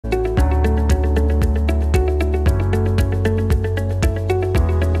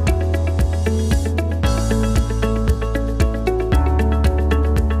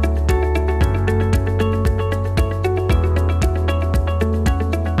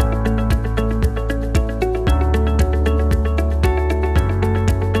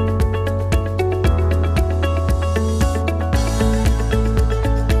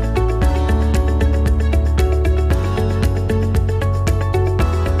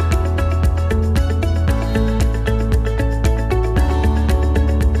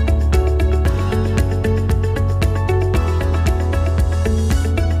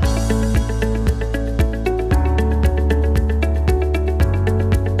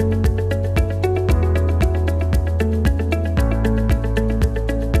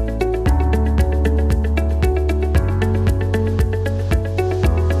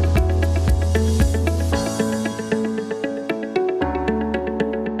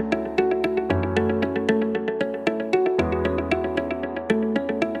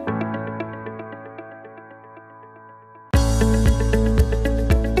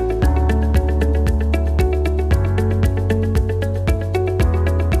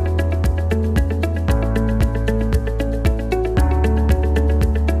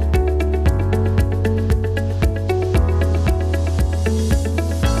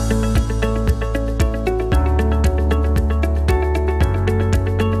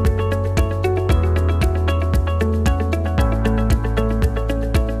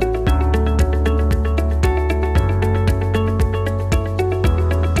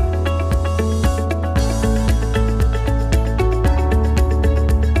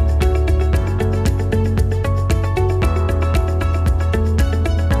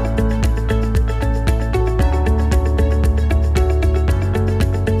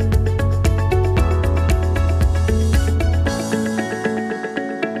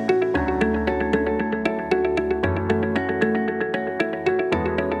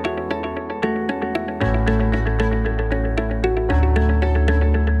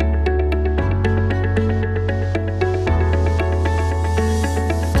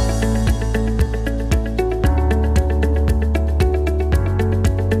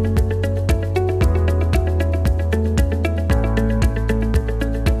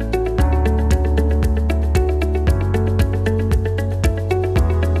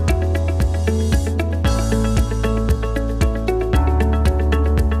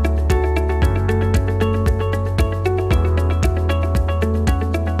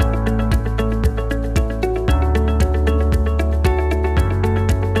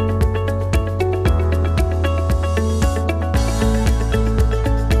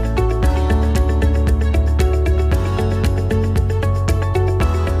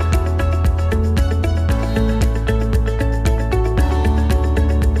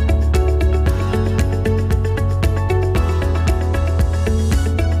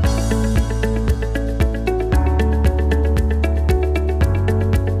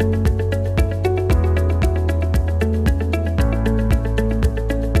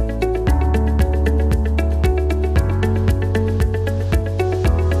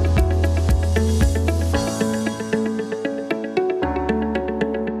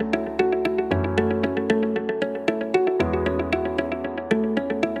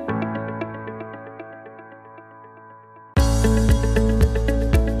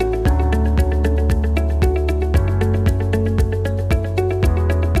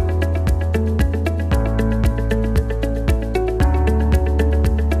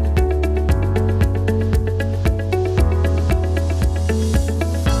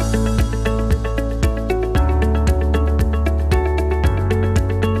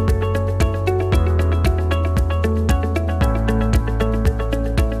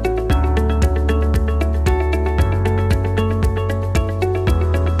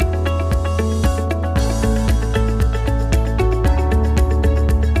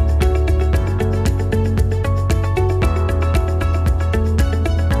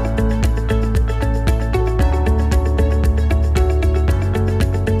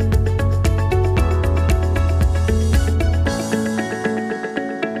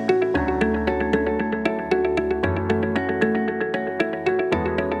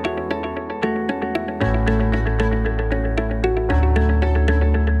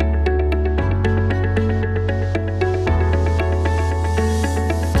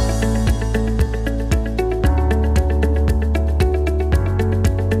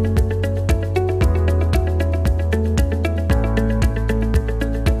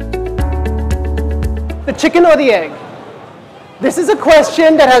chicken or the egg? This is a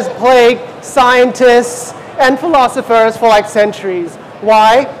question that has plagued scientists and philosophers for like centuries.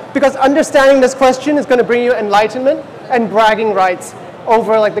 Why? Because understanding this question is going to bring you enlightenment and bragging rights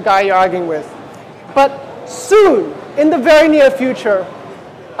over like the guy you're arguing with. But soon, in the very near future,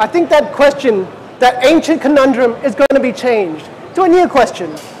 I think that question, that ancient conundrum, is going to be changed to a new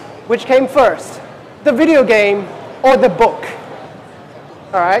question. Which came first, the video game or the book?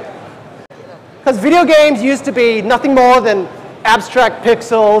 All right? Because video games used to be nothing more than abstract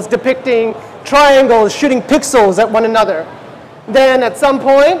pixels depicting triangles shooting pixels at one another. Then at some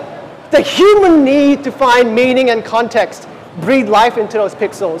point, the human need to find meaning and context breathed life into those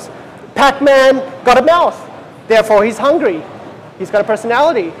pixels. Pac-Man got a mouth, therefore he's hungry. He's got a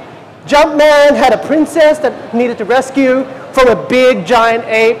personality. Jumpman had a princess that needed to rescue from a big giant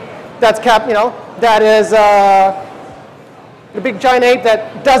ape that's that is the big giant ape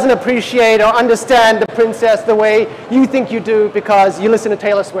that doesn't appreciate or understand the princess the way you think you do because you listen to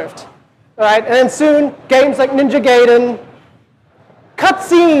Taylor Swift. All right, and then soon games like Ninja Gaiden.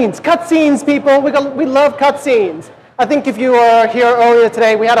 Cutscenes, people. We love cutscenes. I think if you were here earlier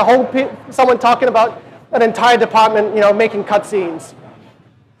today, we had someone talking about an entire department, making cutscenes.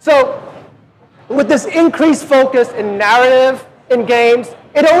 So, with this increased focus in narrative in games,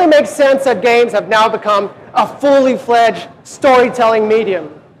 it only makes sense that games have now become a fully fledged storytelling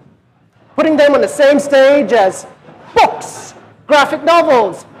medium, putting them on the same stage as books, graphic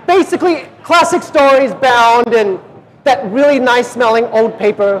novels, basically classic stories bound in that really nice smelling old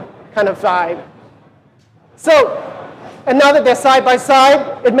paper kind of vibe. So, and now that they're side by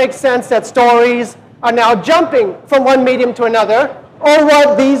side, it makes sense that stories are now jumping from one medium to another, or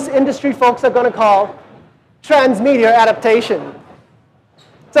what these industry folks are going to call transmedia adaptation.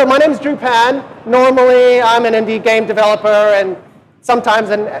 So my name is Drew Pan. Normally, I'm an indie game developer, and sometimes,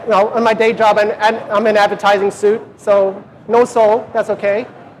 in my day job, I'm in an advertising suit, so no soul, that's okay.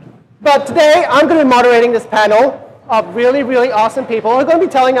 But today, I'm going to be moderating this panel of really, really awesome people who are going to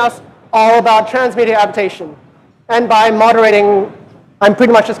be telling us all about transmedia adaptation. And by moderating, I'm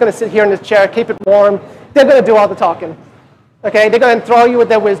pretty much just going to sit here in this chair, keep it warm. They're going to do all the talking. Okay, they're going to enthrall you with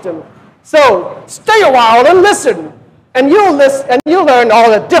their wisdom. So stay a while and listen, and you'll learn all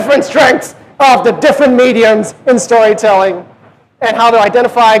the different strengths of the different mediums in storytelling, and how to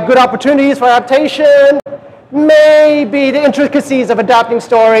identify good opportunities for adaptation, maybe the intricacies of adapting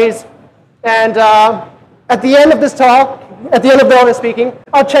stories, and at the end of this talk, at the end of the speaking,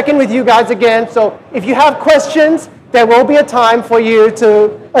 I'll check in with you guys again. So if you have questions, there will be a time for you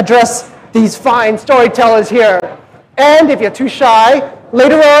to address these fine storytellers here. And if you're too shy,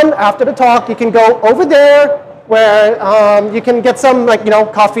 later on after the talk, you can go over there where you can get some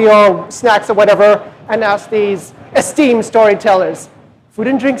coffee or snacks or whatever and ask these esteemed storytellers. Food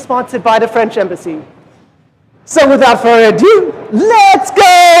and drink sponsored by the French Embassy. So without further ado, let's go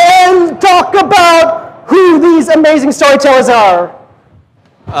and talk about who these amazing storytellers are.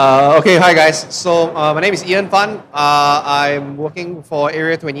 Okay, hi guys. So my name is Ian Fan. I'm working for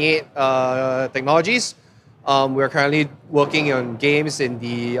Area 28 Technologies. We're currently working on games in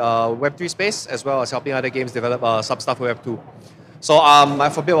the Web3 space, as well as helping other games develop sub-stuff for Web2. So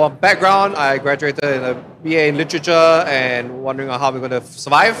for a bit of background, I graduated in a BA in literature and wondering how we're going to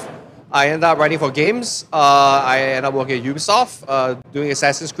survive. I ended up writing for games. I ended up working at Ubisoft, doing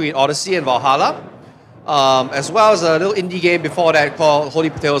Assassin's Creed Odyssey and Valhalla, as well as a little indie game before that called Holy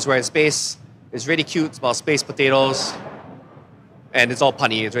Potatoes We're in Space. It's really cute. It's about space potatoes. And it's all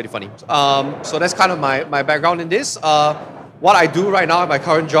punny. It's really funny. So that's kind of my background in this. What I do right now in my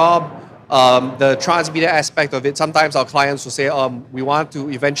current job, the transmedia aspect of it, sometimes our clients will say, we want to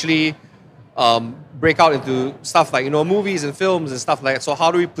eventually break out into stuff like movies and films and stuff like that. So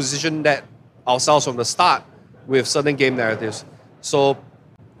how do we position that ourselves from the start with certain game narratives? So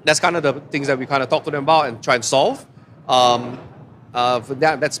that's kind of the things that we kind of talk to them about and try and solve.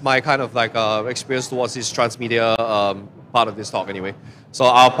 That's my kind of experience towards this transmedia part of this talk anyway. So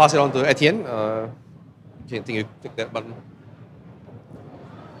I'll pass it on to Etienne. I think you click that button.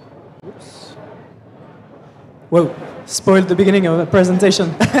 Oops. Whoa, spoiled the beginning of the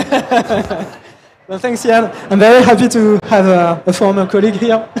presentation. Well, thanks, Ian. I'm very happy to have a former colleague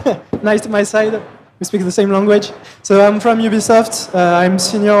here. Nice to my side. We speak the same language. So I'm from Ubisoft. I'm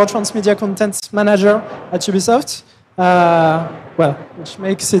Senior Transmedia Content Manager at Ubisoft. Which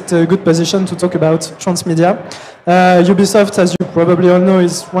makes it a good position to talk about transmedia. Ubisoft, as you probably all know,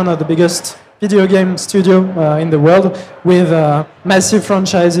 is one of the biggest video game studio in the world, with massive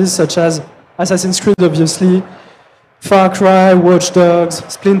franchises such as Assassin's Creed, obviously, Far Cry, Watch Dogs,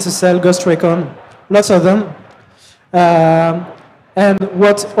 Splinter Cell, Ghost Recon, lots of them. And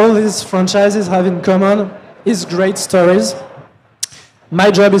what all these franchises have in common is great stories.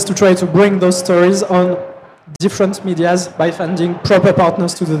 My job is to try to bring those stories on different medias by finding proper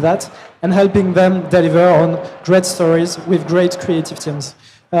partners to do that and helping them deliver on great stories with great creative teams.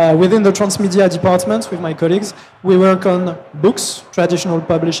 Within the Transmedia department, with my colleagues, we work on books, traditional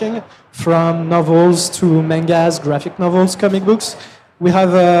publishing, from novels to mangas, graphic novels, comic books. We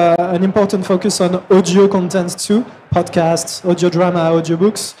have an important focus on audio content too, podcasts, audio drama,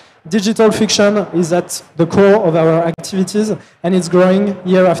 audiobooks. Digital fiction is at the core of our activities, and it's growing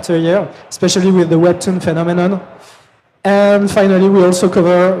year after year, especially with the webtoon phenomenon. And finally, we also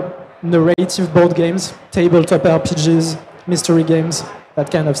cover narrative board games, tabletop RPGs, mystery games, that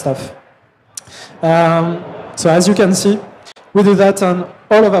kind of stuff. So as you can see, we do that on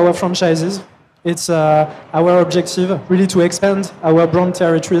all of our franchises. It's our objective, really, to expand our brand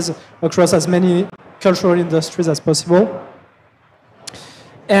territories across as many cultural industries as possible.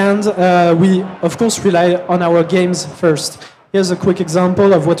 And we, of course, rely on our games first. Here's a quick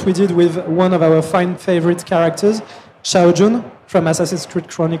example of what we did with one of our favorite characters, Xiao Jun, from Assassin's Creed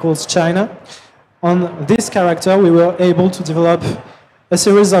Chronicles China. On this character, we were able to develop a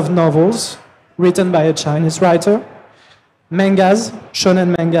series of novels written by a Chinese writer, mangas,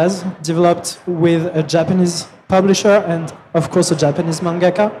 shonen mangas, developed with a Japanese publisher and, of course, a Japanese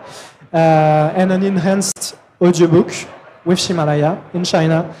mangaka, and an enhanced audiobook with Himalaya in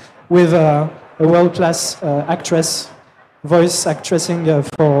China with a world-class actress, voice actressing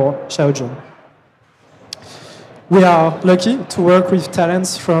for Xiao Jun. We are lucky to work with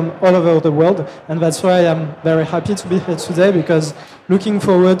talents from all over the world, and that's why I'm very happy to be here today, because looking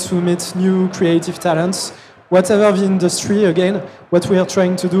forward to meet new creative talents. Whatever the industry, again, what we are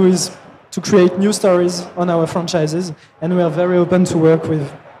trying to do is to create new stories on our franchises, and we are very open to work with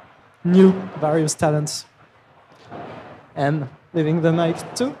new various talents. And leaving the mic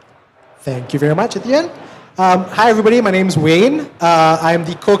to. Thank you very much, Etienne. Hi, everybody. My name's Wayne. I'm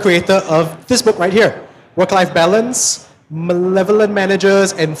the co-creator of this book right here, Work-Life Balance, Malevolent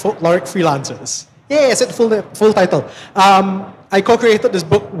Managers, and Folkloric Freelancers. Yeah, I said the full title. I co-created this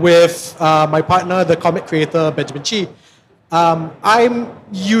book with my partner, the comic creator, Benjamin Chi. I'm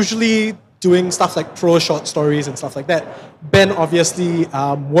usually doing stuff like prose short stories and stuff like that. Ben obviously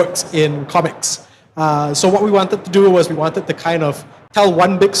works in comics. So what we wanted to do was we wanted to kind of tell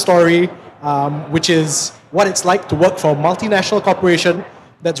one big story, which is what it's like to work for a multinational corporation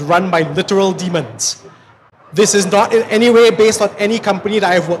that's run by literal demons. This is not in any way based on any company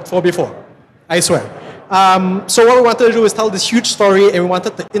that I've worked for before, I swear. So what we wanted to do is tell this huge story, and we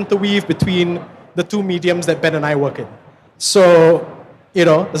wanted to interweave between the two mediums that Ben and I work in. So, you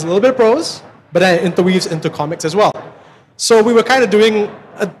know, there's a little bit of prose, but then it interweaves into comics as well. So we were kind of doing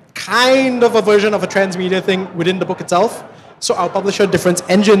a kind of a version of a transmedia thing within the book itself. So our publisher, Difference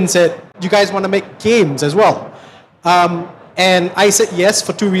Engine, said, you guys want to make games as well? And I said yes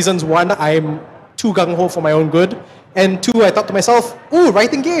for two reasons. One, I'm too gung-ho for my own good. And two, I thought to myself, ooh,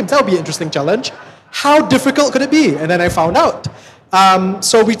 writing games, that'll be an interesting challenge. How difficult could it be? And then I found out.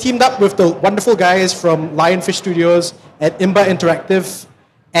 So we teamed up with the wonderful guys from Lionfish Studios at Imba Interactive,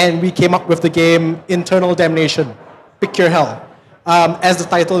 and we came up with the game Internal Damnation, Pick Your Hell. As the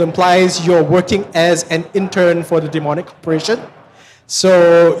title implies, you're working as an intern for the demonic corporation.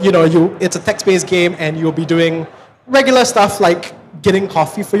 So, you know, it's a text-based game, and you'll be doing regular stuff like getting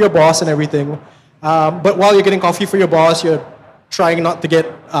coffee for your boss and everything. But while you're getting coffee for your boss, you're trying not to get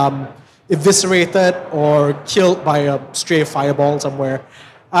eviscerated or killed by a stray fireball somewhere.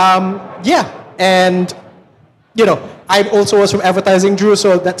 Yeah, and, you know, I also was from advertising, Drew,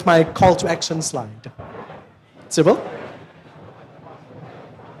 so that's my call to action slide. Sybil?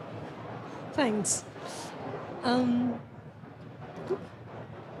 Thanks.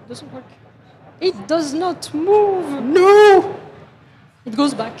 Doesn't work. It does not move. No! It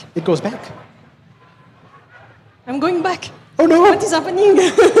goes back. It goes back. I'm going back. Oh no! What is happening?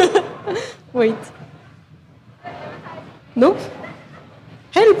 Wait. Nope.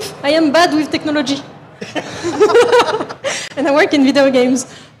 Help! I am bad with technology. And I work in video games.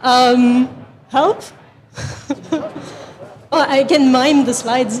 Help? Oh, I can mime the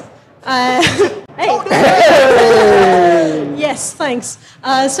slides. Hey! Yes, thanks.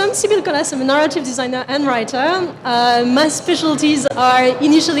 So I'm Sybil Colas. I'm a narrative designer and writer. My specialties are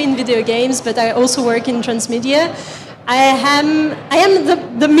initially in video games, but I also work in transmedia. I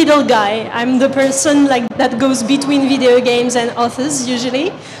am the middle guy. I'm the person that goes between video games and authors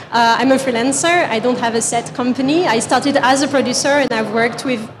usually. I'm a freelancer. I don't have a set company. I started as a producer, and I've worked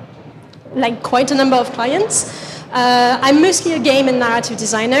with quite a number of clients. I'm mostly a game and narrative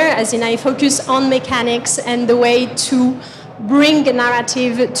designer, as in I focus on mechanics and the way to bring a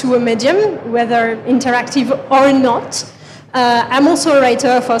narrative to a medium, whether interactive or not. I'm also a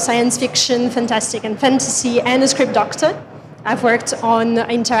writer for science fiction, fantastic and fantasy, and a script doctor. I've worked on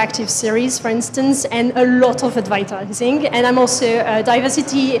interactive series, for instance, and a lot of advertising. And I'm also a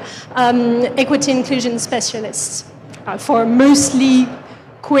diversity, equity, inclusion specialist for mostly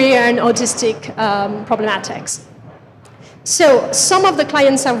queer and autistic problematics. So some of the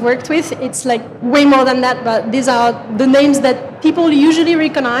clients I've worked with, it's like way more than that, but these are the names that people usually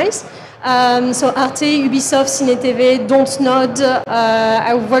recognize. So Arte, Ubisoft, CineTV, Dontnod.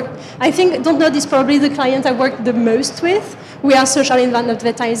 I think Dontnod is probably the client I've worked the most with. We are social in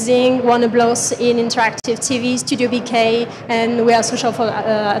advertising, Warner Bros. In interactive TV, Studio BK, and we are social for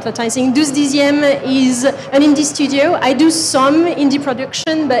advertising. 12 is an indie studio. I do some indie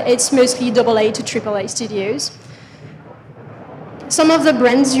production, but it's mostly AA to AAA studios. Some of the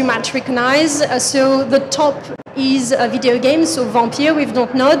brands you might recognize. So the top is a video game, so Vampire with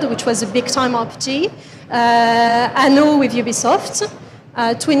Dontnod, which was a big-time RPG. Anno with Ubisoft.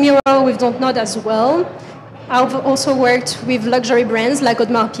 Twin Mirror with Dontnod as well. I've also worked with luxury brands like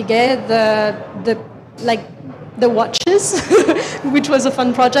Audemars Piguet, the watches, which was a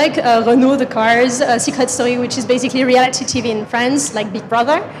fun project. Renault, the cars. Secret Story, which is basically reality TV in France, like Big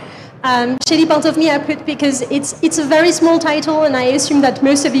Brother. Shady Part of Me I put because it's a very small title, and I assume that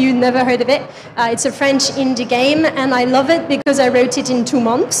most of you never heard of it. It's a French indie game, and I love it because I wrote it in 2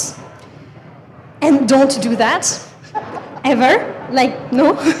 months. And don't do that, ever. Like,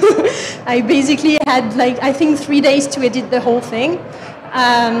 no. I basically had, like, I think 3 days to edit the whole thing.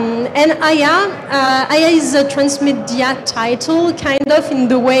 And Aya is a transmedia title, kind of in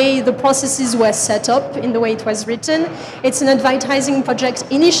the way the processes were set up, in the way it was written. It's an advertising project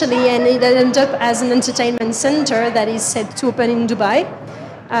initially, and it ended up as an entertainment center that is set to open in Dubai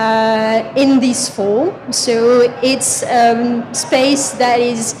in this fall. So it's space that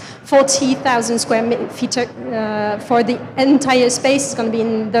is 40,000 square feet for the entire space. It's going to be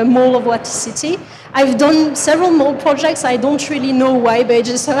in the Mall of Water City. I've done several mall projects. I don't really know why, but it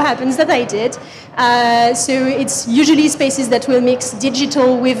just so happens that I did. So it's usually spaces that will mix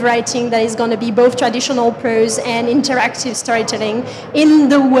digital with writing, that is going to be both traditional prose and interactive storytelling in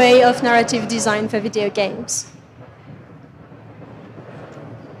the way of narrative design for video games.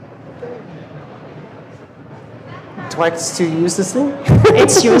 Twice to use this thing?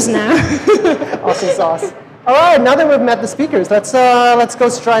 It's yours now. Awesome sauce. All right, now that we've met the speakers, let's go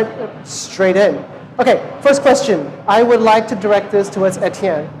straight in. Okay, first question. I would like to direct this towards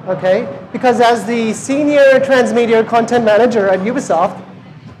Etienne, okay? Because as the senior transmedia content manager at Ubisoft,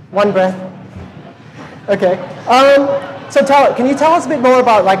 one breath. Okay. So can you tell us a bit more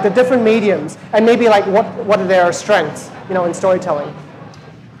about like the different mediums and maybe like what are their strengths, you know, in storytelling?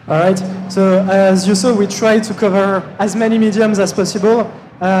 All right. So as you saw, we try to cover as many mediums as possible.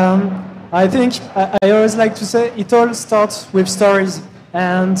 I think I always like to say it all starts with stories,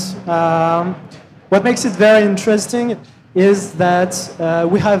 and what makes it very interesting is that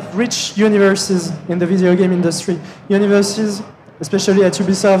we have rich universes in the video game industry. Universes, especially at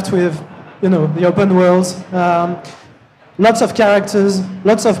Ubisoft, with the open world, lots of characters,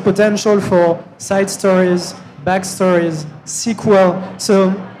 lots of potential for side stories, backstories, sequel.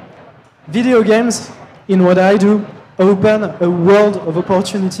 So video games, in what I do, open a world of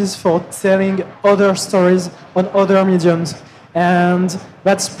opportunities for telling other stories on other mediums. And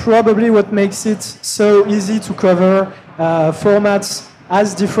that's probably what makes it so easy to cover formats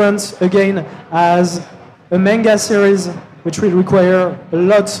as different, again, as a manga series, which will require a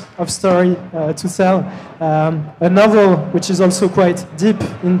lot of story to tell. A novel, which is also quite deep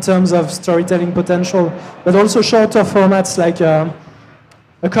in terms of storytelling potential, but also shorter formats like a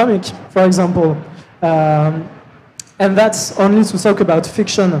comic, for example. And that's only to talk about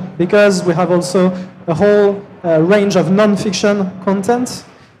fiction, because we have also a whole range of non-fiction content,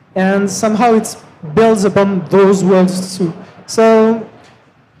 and somehow it builds upon those worlds too. So,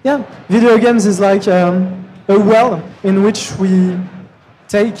 yeah, video games is like a well in which we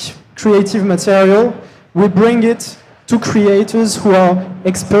take creative material, we bring it to creators who are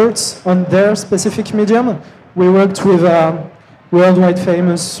experts on their specific medium. We worked with worldwide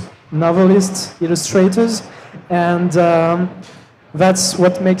famous novelists, illustrators, and that's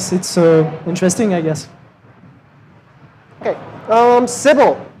what makes it so interesting, I guess. Okay,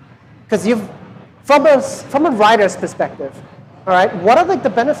 Sybil, because from a writer's perspective, all right, what are like the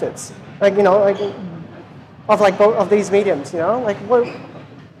benefits, of both of these mediums, like what?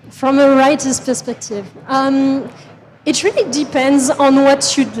 From a writer's perspective, It really depends on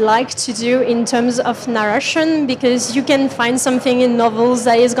what you'd like to do in terms of narration, because you can find something in novels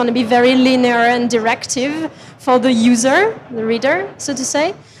that is going to be very linear and directive for the user, the reader, so to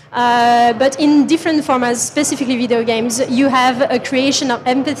say. But in different formats, specifically video games, you have a creation of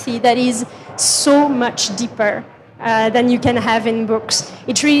empathy that is so much deeper than you can have in books.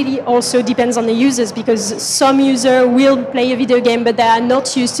 It really also depends on the users, because some user will play a video game but they are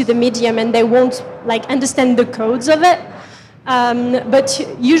not used to the medium and they won't like understand the codes of it. But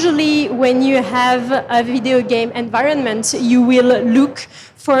usually when you have a video game environment, you will look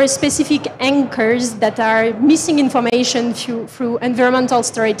for specific anchors that are missing information through environmental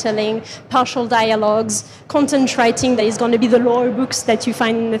storytelling, partial dialogues, content writing that is going to be the lore books that you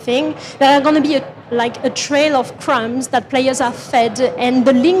find in the thing, that are going to be like a trail of crumbs that players are fed, and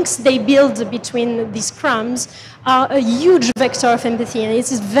the links they build between these crumbs are a huge vector of empathy, and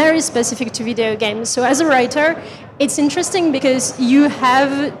it is very specific to video games. So as a writer, it's interesting because you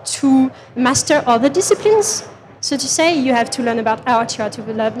have to master other disciplines. So to say, you have to learn about art, you have to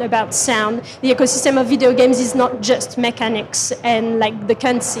learn about sound. The ecosystem of video games is not just mechanics and like the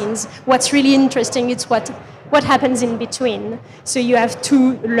cutscenes. What's really interesting is what happens in between. So you have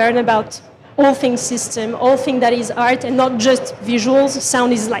to learn about all things system, all things that is art, and not just visuals.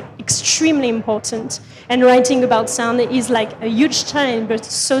 Sound is like extremely important. And writing about sound is like a huge challenge, but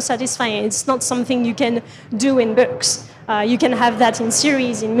so satisfying. It's not something you can do in books. You can have that in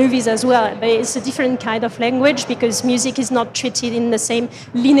series, in movies as well, but it's a different kind of language because music is not treated in the same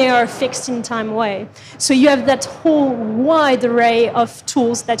linear, fixed in time way. So you have that whole wide array of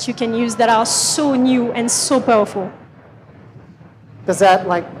tools that you can use that are so new and so powerful. Does that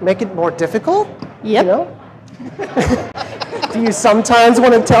like make it more difficult? Yep. You know? Do you sometimes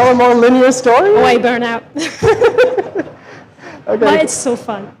want to tell a more linear story? Oh, I burn out. Okay. But it's so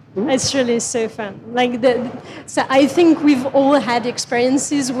fun. It's really so fun. So I think we've all had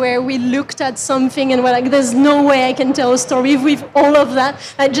experiences where we looked at something and we're like, there's no way I can tell a story with all of that.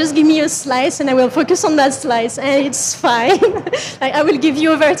 Just give me a slice and I will focus on that slice and it's fine. Like I will give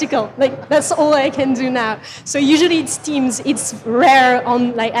you a vertical. Like that's all I can do now. So usually it's teams. It's rare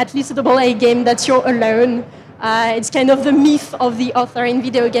on like at least a AA game that you're alone. It's kind of the myth of the author in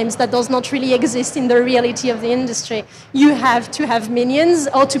video games that does not really exist in the reality of the industry. You have to have minions,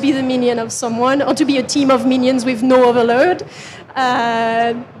 or to be the minion of someone, or to be a team of minions with no overload.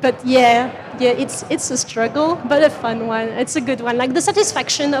 But yeah, it's a struggle, but a fun one. It's a good one. Like the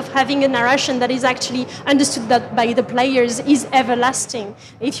satisfaction of having a narration that is actually understood that by the players is everlasting.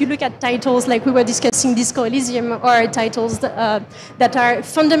 If you look at titles like we were discussing Disco Elysium, or titles that are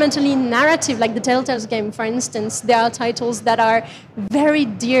fundamentally narrative, like the Telltales game, for instance, there are titles that are very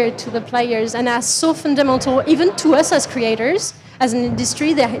dear to the players and are so fundamental, even to us as creators, as an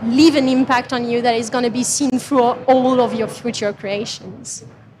industry, they leave an impact on you that is going to be seen through all of your future creations.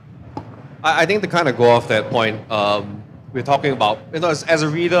 I think to kind of go off that point, we're talking about, as a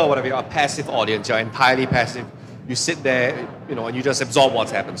reader or whatever, you're a passive audience, you're entirely passive. You sit there, and you just absorb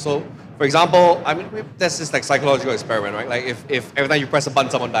what's happened. So, for example, I mean, there's this like psychological experiment, right? Like if every time you press a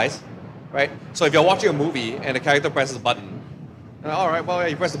button, someone dies, right? So if you're watching a movie and a character presses a button, all right, well, yeah,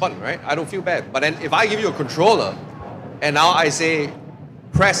 you press the button, right? I don't feel bad. But then if I give you a controller, and now I say,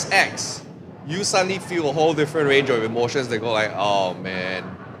 press X, you suddenly feel a whole different range of emotions. They go like, oh man,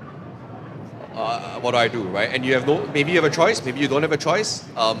 what do I do, right? And you have maybe you have a choice, maybe you don't have a choice.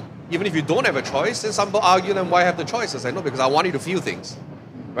 Even if you don't have a choice, then some people argue, then why have the choice? I say, no, because I want you to feel things,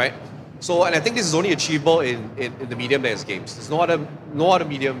 right? So, and I think this is only achievable in the medium that is games. There's no other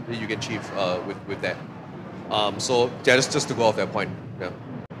medium that you can achieve with that. So, yeah, just to go off that point.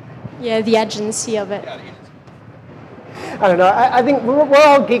 Yeah, the agency of it. Yeah, I don't know. I think we're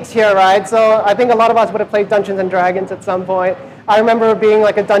all geeks here, right? So I think a lot of us would have played Dungeons and Dragons at some point. I remember being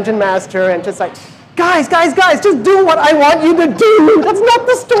like a dungeon master and just like, guys, just do what I want you to do. That's not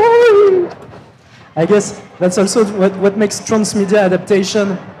the story. I guess that's also what makes transmedia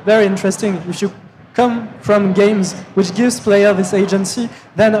adaptation very interesting. If you come from games, which gives player this agency,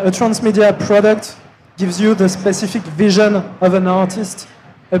 then a transmedia product gives you the specific vision of an artist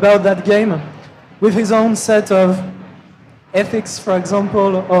about that game with his own set of ethics, for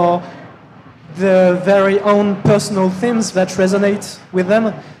example, or the very own personal themes that resonate with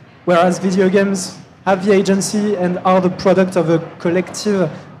them, whereas video games have the agency and are the product of a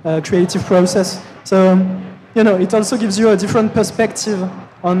collective creative process. So, it also gives you a different perspective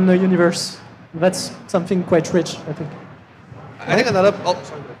on the universe. That's something quite rich, I think. I think another... Oh,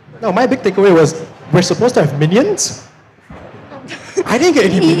 sorry. No, my big takeaway was we're supposed to have minions? I didn't get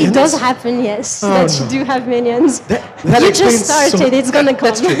any minions. It does happen, yes, you do have minions. That you just started, it's going to come.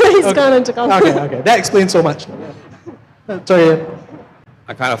 It's going to come. Okay, that explains so much. Sorry.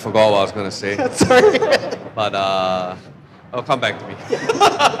 I kind of forgot what I was going to say, Sorry. but it'll come back to me.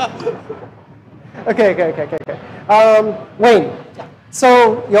 Okay. Wayne,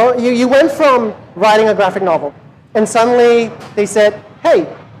 so you went from writing a graphic novel, and suddenly they said, "Hey,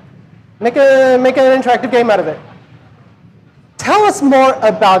 make an interactive game out of it." Tell us more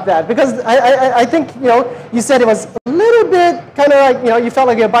about that, because I think you said it was a little bit kind of like you felt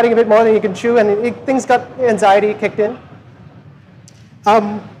like you're biting a bit more than you can chew, and things got anxiety kicked in.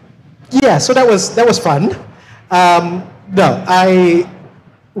 Yeah, so that was fun.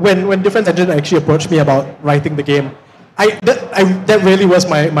 When Difference Engine actually approached me about writing the game, that really was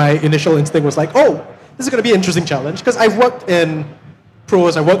my initial instinct, was like, oh, this is going to be an interesting challenge, because I've worked in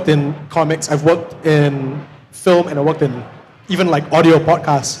prose, I've worked in comics, I've worked in film, and I worked in even like audio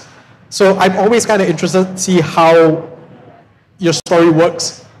podcasts. So I'm always kind of interested to see how your story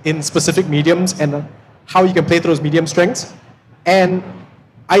works in specific mediums and how you can play to those medium strengths. And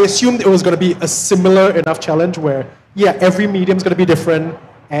I assumed it was going to be a similar enough challenge where, yeah, every medium is going to be different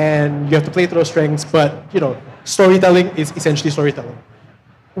and you have to play to those strengths, but storytelling is essentially storytelling.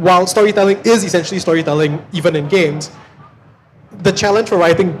 While storytelling is essentially storytelling even in games, the challenge for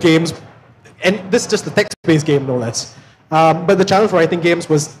writing games, and this is just a text-based game no less, but the challenge for writing games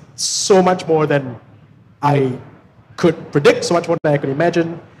was so much more than I could predict, so much more than I could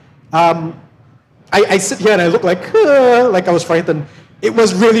imagine. I sit here and I look like I was frightened. It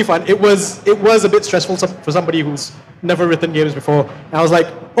was really fun. It was a bit stressful for somebody who's never written games before. And I was like,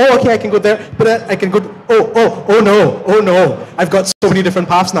 oh, okay, I can go there, but I can go, oh no, I've got so many different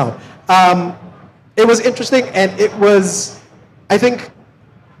paths now. It was interesting, and it was, I think,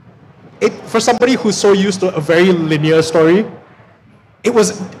 for somebody who's so used to a very linear story, it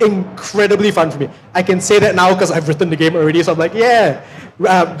was incredibly fun for me. I can say that now because I've written the game already, so I'm like, yeah,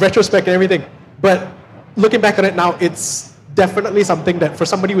 retrospect and everything. But looking back on it now, it's definitely something that for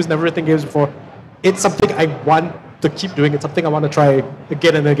somebody who's never written games before, it's something I want to keep doing. It's something I want to try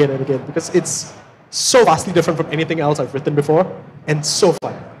again and again and again, because it's so vastly different from anything else I've written before, and so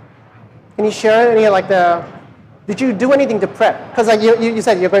fun. Can you share any did you do anything to prep? Because you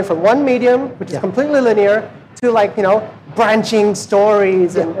said you're going from one medium, which is completely linear, to branching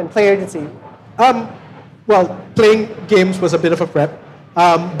stories and player agency. Well, playing games was a bit of a prep,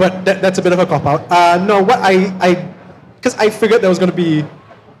 but that's a bit of a cop-out. No, because I figured there was going to be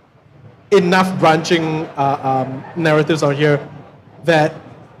enough branching narratives out here, that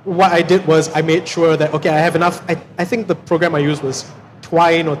what I did was I made sure that, okay, I have enough. I think the program I used was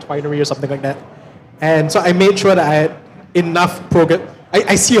Twine or Twinery or something like that. And so I made sure that I had enough program.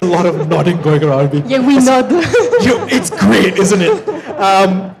 I see a lot of nodding going around me. Yeah, we nod. It's great, isn't it?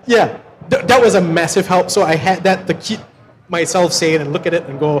 That was a massive help. So I had that to keep myself sane and look at it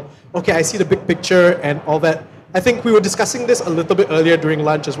and go, okay, I see the big picture and all that. I think we were discussing this a little bit earlier during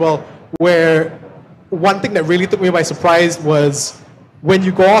lunch as well, where one thing that really took me by surprise was when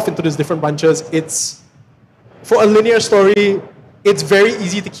you go off into these different branches, for a linear story, it's very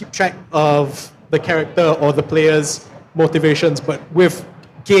easy to keep track of the character or the player's motivations, but with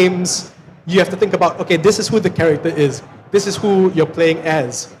games, you have to think about, okay, this is who the character is, this is who you're playing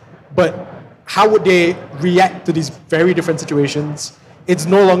as, but how would they react to these very different situations? It's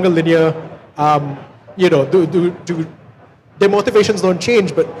no longer linear. Their motivations don't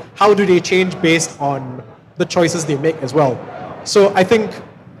change, but how do they change based on the choices they make as well? So I think,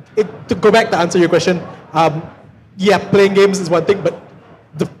 to go back to answer your question, playing games is one thing, but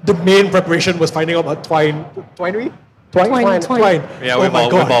the main preparation was finding out about Twinery? Twine. Yeah, we've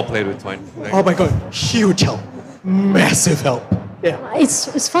all played with Twine. Oh my god, huge help. Massive help. Yeah.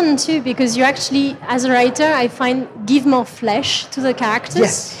 It's fun too, because you actually, as a writer, I find, give more flesh to the characters.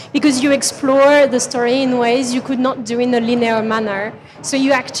 Yes. Because you explore the story in ways you could not do in a linear manner. So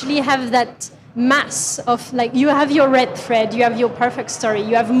you actually have that mass of, you have your red thread, you have your perfect story,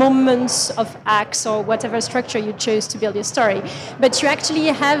 you have moments of acts or whatever structure you chose to build your story. But you actually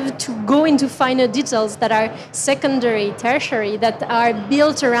have to go into finer details that are secondary, tertiary, that are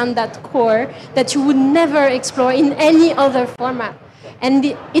built around that core that you would never explore in any other format.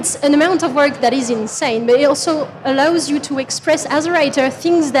 And it's an amount of work that is insane, but it also allows you to express, as a writer,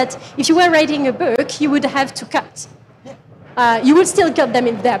 things that if you were writing a book, you would have to cut. You would still cut them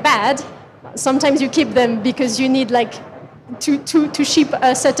if they're bad. Sometimes you keep them because you need to ship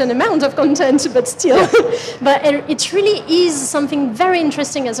a certain amount of content, but still. But it really is something very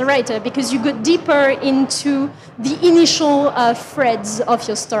interesting as a writer, because you go deeper into the initial threads of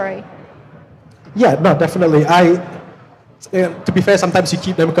your story. Yeah, no, definitely. To be fair, sometimes you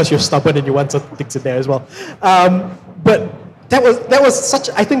keep them because you're stubborn and you want some things in there as well. But that was such.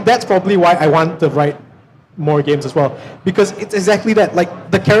 I think that's probably why I want to write more games as well, because it's exactly that. Like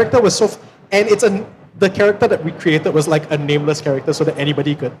the character was and the character that we created was like a nameless character, so that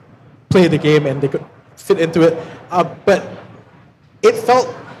anybody could play the game and they could fit into it. But it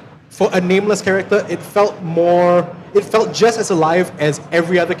felt, for a nameless character, it felt just as alive as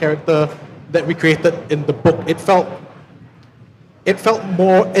every other character that we created in the book. It felt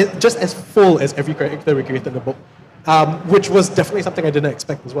just as full as every character we created in the book, which was definitely something I didn't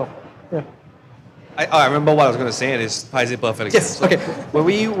expect as well. Yeah. I remember what I was going to say, and it ties it perfectly. Yes. So okay. When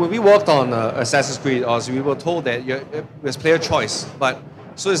we worked on Assassin's Creed, we were told that there's player choice, but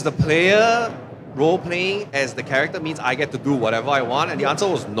so is the player role playing as the character means I get to do whatever I want, and the answer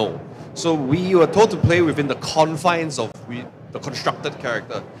was no. So we were told to play within the confines of the constructed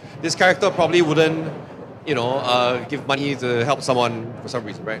character. This character probably wouldn't, give money to help someone for some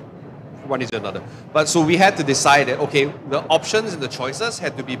reason, right? One reason or another. But so we had to decide that, okay, the options and the choices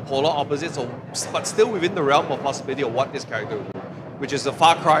had to be polar opposites, but still within the realm of possibility of what this character would do, which is a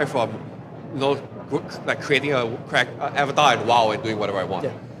far cry from, like creating a avatar in WoW and doing whatever I want.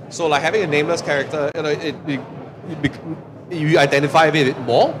 Yeah. So like having a nameless character, you identify with it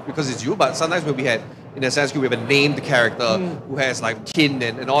more because it's you, but sometimes when we had, in Assassin's Creed, we have a named character who has like kin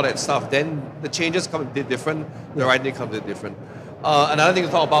and all that stuff, then the changes come a bit different, the writing comes a bit different. Another thing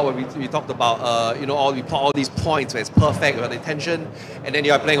to talk about when we talked about, all these points where it's perfect, where the tension, and then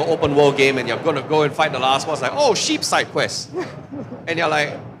you're playing an open world game and you're going to go and fight the last boss, like, oh, sheep side quest. And you're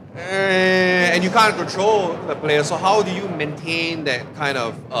like, and you can't control the player, so how do you maintain that kind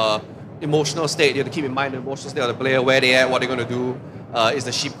of emotional state? You have to keep in mind the emotional state of the player, where they at, what they're going to do. Is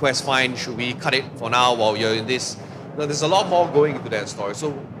the sheep quest fine? Should we cut it for now while you're in this? There's a lot more going into that story.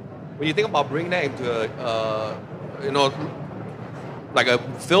 So when you think about bringing that into like a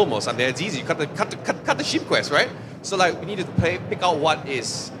film or something, it's easy. You cut the sheep quest, right? So like we needed to pick out what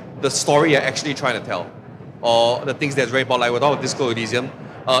is the story you're actually trying to tell, or the things that's very about, like with all Disco Elysium,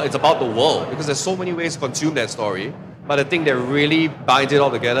 it's about the world, because there's so many ways to consume that story. But the thing that really binds it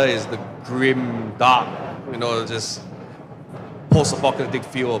all together is the grim, dark, just post-apocalyptic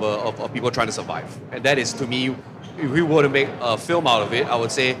feel of people trying to survive. And that is, to me, if we were to make a film out of it, I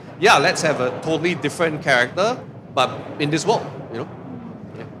would say, yeah, let's have a totally different character, but in this world, Yeah.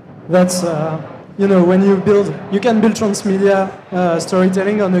 That's, when you can build transmedia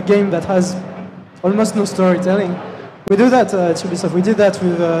storytelling on a game that has almost no storytelling. We do that at Ubisoft. We did that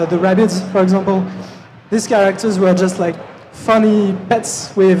with the rabbits, for example. These characters were just like funny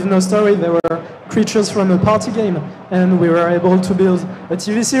pets with no story. They were creatures from a party game, and we were able to build a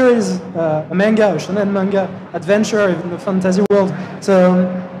TV series, a manga, a shonen manga, adventure in the fantasy world. So,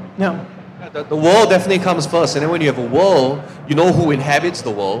 yeah. The world definitely comes first, and then when you have a world, you know who inhabits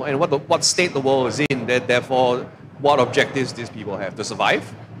the world and what state the world is in. Therefore, what objectives these people have to survive,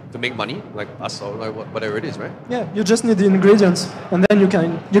 to make money, like us or like whatever it is, right? Yeah, you just need the ingredients, and then you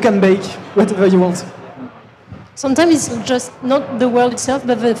can bake whatever you want. Sometimes it's just not the world itself,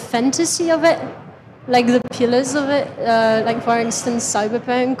 but the fantasy of it, like the pillars of it. Like for instance,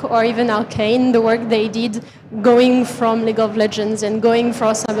 Cyberpunk or even Arcane, the work they did going from League of Legends and going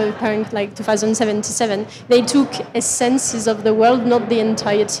for Cyberpunk like 2077. They took essences of the world, not the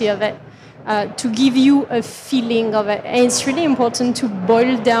entirety of it, to give you a feeling of it. And it's really important to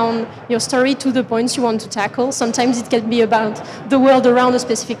boil down your story to the points you want to tackle. Sometimes it can be about the world around a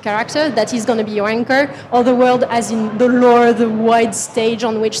specific character that is going to be your anchor, or the world as in the lore, the wide stage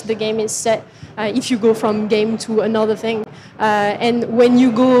on which the game is set. If you go from game to another thing. And when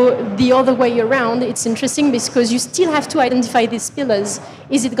you go the other way around, it's interesting because you still have to identify these pillars.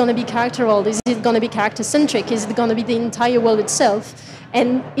 Is it going to be character-centric? Is it going to be character-centric? Is it going to be the entire world itself?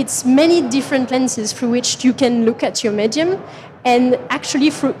 And it's many different lenses through which you can look at your medium. And actually,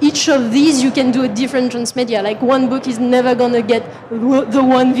 through each of these, you can do a different transmedia. Like one book is never going to get the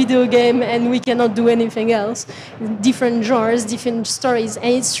one video game, and we cannot do anything else. Different genres, different stories. And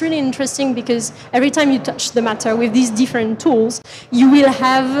it's really interesting because every time you touch the matter with these different tools, you will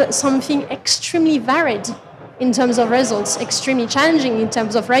have something extremely varied in terms of results, extremely challenging in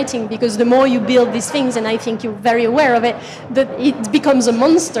terms of writing, because the more you build these things, and I think you're very aware of it, that it becomes a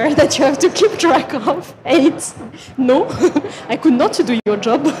monster that you have to keep track of. And it's, no, I could not do your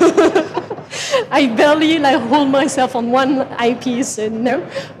job. I barely hold myself on one eyepiece, and no.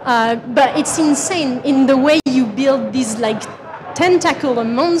 But it's insane in the way you build these tentacle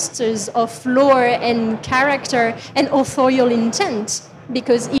monsters of lore and character and authorial intent.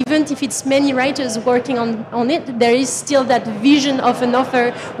 Because even if it's many writers working on it, there is still that vision of an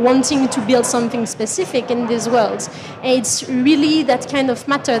author wanting to build something specific in these worlds. And it's really that kind of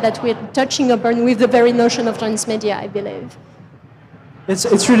matter that we're touching upon with the very notion of transmedia, I believe.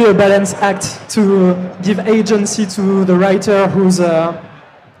 it's really a balanced act to give agency to the writer who's,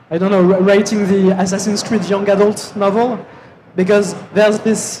 I don't know, writing the Assassin's Creed young adult novel, because there's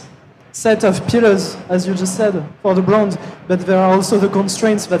this set of pillars, as you just said, for the brand, but there are also the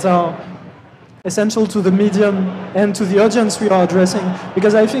constraints that are essential to the medium and to the audience we are addressing.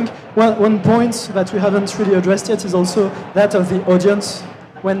 Because I think one point that we haven't really addressed yet is also that of the audience.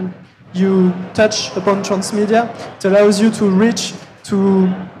 When you touch upon transmedia, it allows you to reach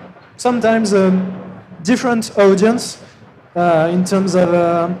to sometimes a different audience in terms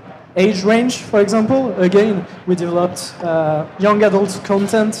of age range, for example. Again, we developed young adult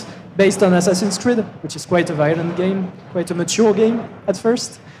content based on Assassin's Creed, which is quite a violent game, quite a mature game at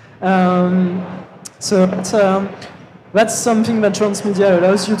first. So that's something that transmedia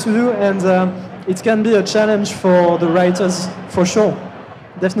allows you to do, and it can be a challenge for the writers, for sure,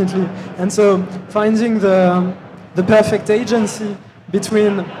 definitely. And so finding the perfect agency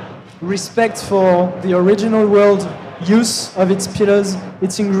between respect for the original world, use of its pillars,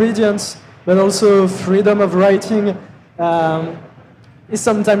 its ingredients, but also freedom of writing is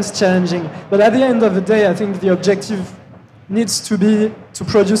sometimes challenging. But at the end of the day, I think the objective needs to be to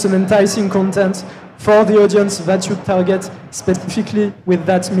produce an enticing content for the audience that you target specifically with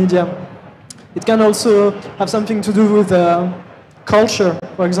that medium. It can also have something to do with culture.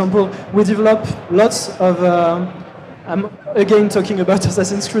 For example, we develop lots of I'm again talking about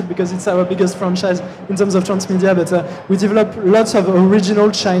Assassin's Creed because it's our biggest franchise in terms of transmedia, but we develop lots of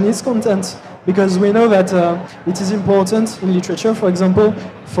original Chinese content because we know that it is important in literature, for example,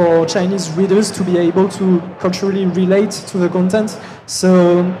 for Chinese readers to be able to culturally relate to the content.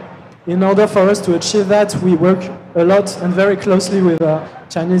 So in order for us to achieve that, we work a lot and very closely with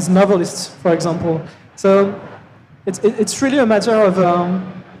Chinese novelists, for example. So it's really a matter of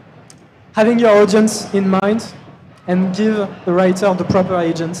having your audience in mind and give the writer the proper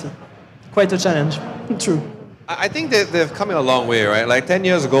agency. Quite a challenge, true. I think that they've come in a long way, right? Like 10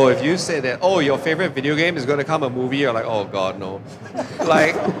 years ago, if you say that, oh, your favorite video game is going to come a movie, you're like, oh God, no.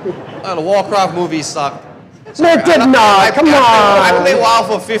 Like, the Warcraft movie sucked. No, it did not. Come on. I played WoW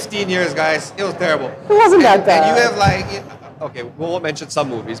for 15 years, guys. It was terrible. It wasn't that bad. And you have like, okay, we won't mention some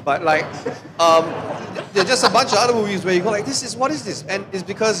movies, but like, there's just a bunch of other movies where you go like, what is this? And it's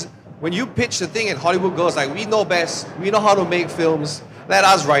because when you pitch the thing and Hollywood goes like, we know best, we know how to make films, let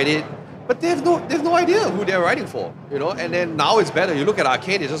us write it. But they have no idea who they're writing for, you know? And then now it's better. You look at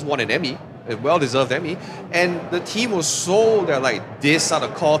Arcade, they just won an Emmy, a well-deserved Emmy. And the team was they're like, these are the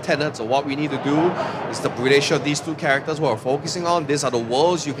core tenets of what we need to do. It's the relation of these two characters who are focusing on. These are the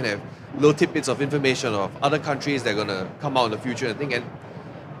worlds. You can have little tidbits of information of other countries that are gonna come out in the future and thing. And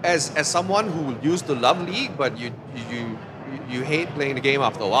as someone who used to love League, but you hate playing the game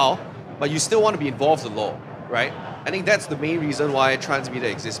after a while, but you still want to be involved in lore, right? I think that's the main reason why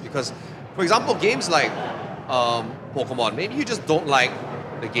Transmedia exists. Because, for example, games like Pokemon, maybe you just don't like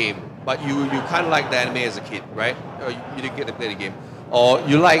the game, but you kind of like the anime as a kid, right? Or you didn't get to play the game. Or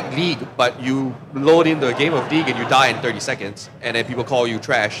you like League, but you load in the game of League and you die in 30 seconds, and then people call you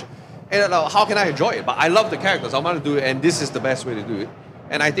trash. And how can I enjoy it? But I love the characters, I want to do it, and this is the best way to do it.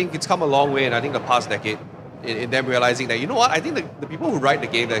 And I think it's come a long way, and I think the past decade, in them realizing that, you know what, I think the people who write the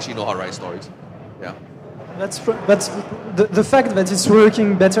game actually know how to write stories. Yeah. That's the fact that it's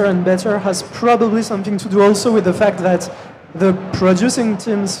working better and better has probably something to do also with the fact that the producing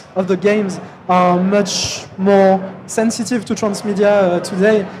teams of the games are much more sensitive to transmedia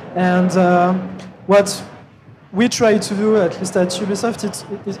today. And what we try to do, at least at Ubisoft,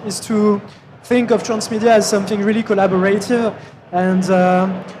 is to think of transmedia as something really collaborative. And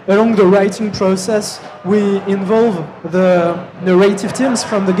along the writing process, we involve the narrative teams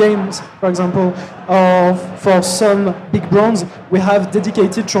from the games, for example, or for some big brands, we have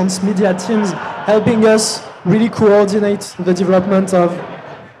dedicated transmedia teams helping us really coordinate the development of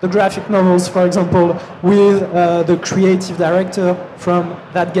the graphic novels, for example, with the creative director from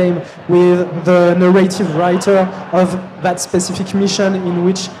that game, with the narrative writer of that specific mission in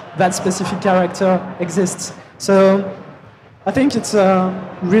which that specific character exists. So I think it's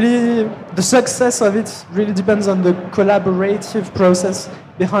really, the success of it really depends on the collaborative process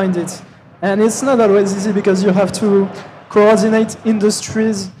behind it. And it's not always easy because you have to coordinate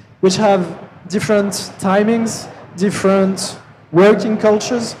industries which have different timings, different working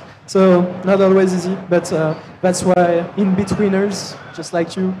cultures. So not always easy, but that's why in-betweeners, just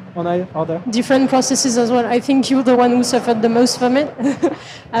like you and I, are there. Different processes as well. I think you're the one who suffered the most from it.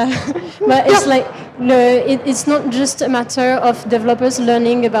 But it's like, it's not just a matter of developers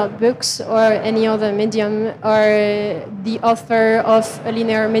learning about books or any other medium, or the author of a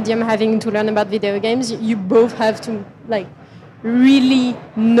linear medium having to learn about video games. You both have to really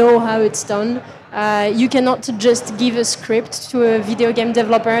know how it's done. You cannot just give a script to a video game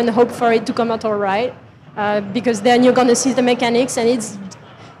developer and hope for it to come out all right, because then you're going to see the mechanics and it's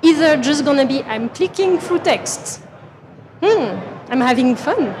either just going to be, I'm clicking through text. I'm having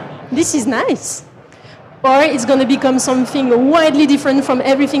fun. This is nice. Or it's going to become something widely different from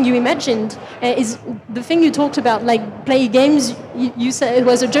everything you imagined. Is the thing you talked about, like play games, you said it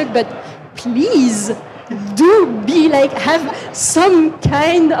was a joke, but please do be like, have some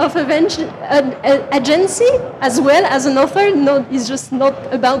kind of agency as well as an author. No, it's just not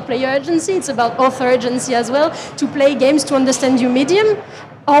about player agency, it's about author agency as well, to play games, to understand your medium,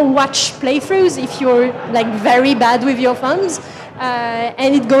 or watch playthroughs if you're like very bad with your thumbs.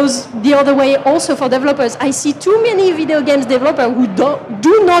 And it goes the other way also for developers. I see too many video games developers who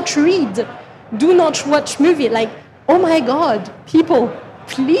do not read, do not watch movie. Like, oh my God, people,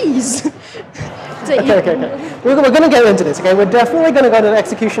 please. Okay. We're going to get into this. Okay, we're definitely going to go to the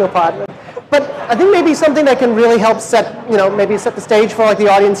executional part. But I think maybe something that can really help set, maybe set the stage for like the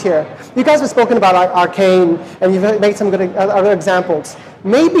audience here. You guys have spoken about Arcane, and you've made some good other examples.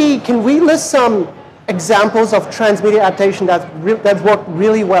 Maybe can we list some examples of transmedia adaptation that worked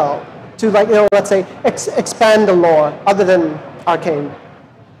really well to, like, let's say expand the lore other than Arcane?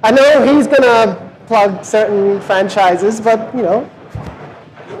 I know he's going to plug certain franchises, but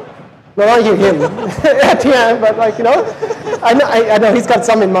not you, him at the end, but like, I know he's got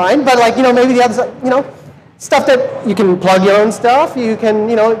some in mind, but like, maybe the others, stuff that you can plug your own stuff, you can,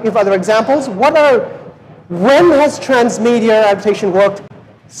 give other examples. When has transmedia adaptation worked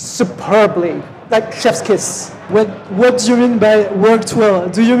superbly? Like chef's kiss. What do you mean by worked well?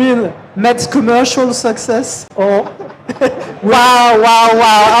 Do you mean met commercial success or? Wow!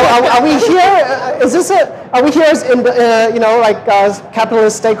 Are we here? Are we here as in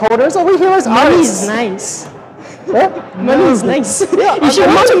capitalist stakeholders? Are we here as money artists? Is nice. Yeah? Money is nice. If you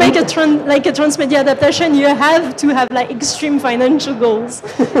want to make a transmedia adaptation, you have to have like extreme financial goals.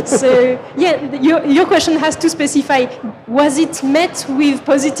 So yeah, your question has to specify: was it met with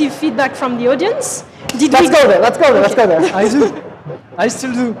positive feedback from the audience? Let's go there. I do. I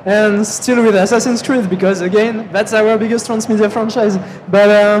still do, and still with Assassin's Creed, because again, that's our biggest transmedia franchise.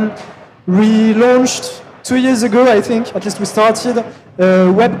 But we launched 2 years ago, I think, at least we started a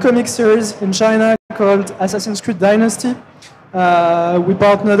webcomic series in China called Assassin's Creed Dynasty. We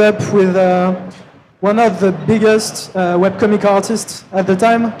partnered up with one of the biggest webcomic artists at the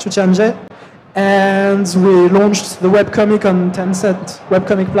time, Chu Tianjie, and we launched the webcomic on Tencent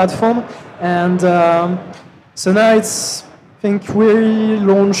webcomic platform. And so now I think we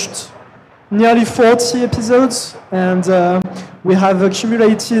launched nearly 40 episodes, and we have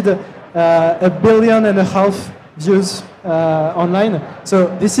accumulated 1.5 billion views online.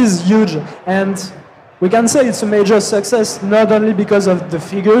 So this is huge, and we can say it's a major success, not only because of the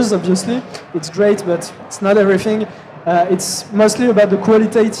figures, obviously, it's great, but it's not everything. It's mostly about the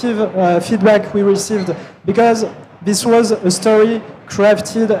qualitative feedback we received, because this was a story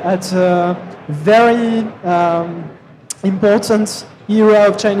crafted at a very important era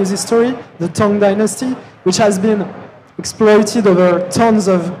of Chinese history, the Tang Dynasty, which has been exploited over tons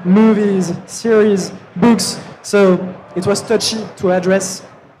of movies, series, books. So it was touchy to address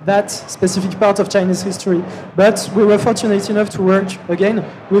that specific part of Chinese history. But we were fortunate enough to work again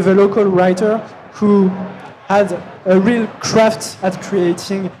with a local writer who had a real craft at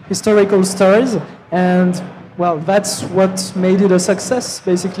creating historical stories, and well, that's what made it a success,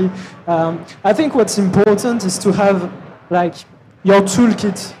 basically. I think what's important is to have like your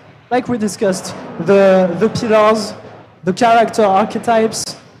toolkit, like we discussed, the pillars, the character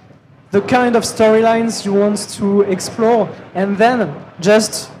archetypes, the kind of storylines you want to explore, and then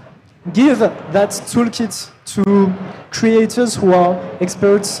just give that toolkit to creators who are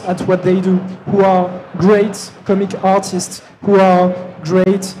experts at what they do, who are great comic artists, who are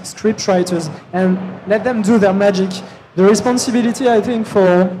great script writers, and let them do their magic. The responsibility, I think,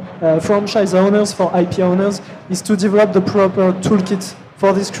 for franchise owners, for IP owners, is to develop the proper toolkit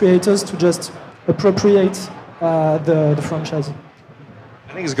for these creators to just appropriate the franchise.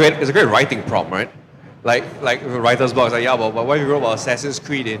 I think it's great. It's a great writing prompt, right? Like writer's block, like, yeah, but what if you wrote about Assassin's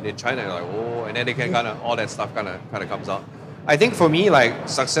Creed in China? Like, oh, and then they can all that stuff kind of comes out. I think for me, like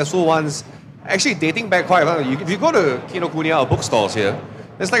successful ones, actually dating back quite long. If you go to Kinokuniya or bookstores here,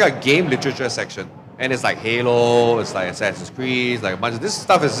 there's like a game literature section. And it's like Halo, it's like Assassin's Creed, it's like a bunch of this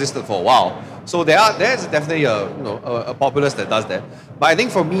stuff has existed for a while. So there's definitely a populace that does that. But I think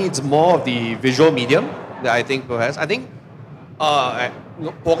for me, it's more of the visual medium that I think perhaps. I think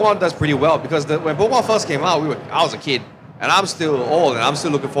Pokemon does pretty well, because when Pokemon first came out, I was a kid, and I'm still old, and I'm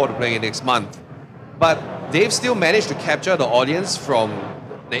still looking forward to playing it next month. but they've still managed to capture the audience from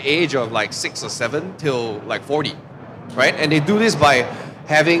the age of like 6 or 7 till like 40, right? And they do this by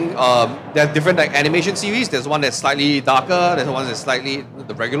having there are different like animation series. There's one that's slightly darker. There's one that's slightly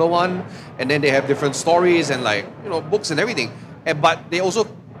the regular one, and then they have different stories and like books and everything. But they also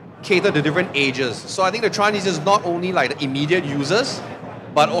cater to different ages. So I think the Transmedia is not only like the immediate users,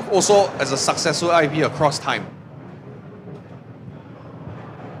 but also as a successful IP across time.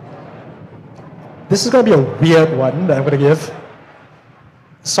 This is going to be a weird one that I'm going to give.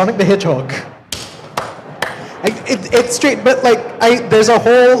 Sonic the Hedgehog. It's straight, but like there's a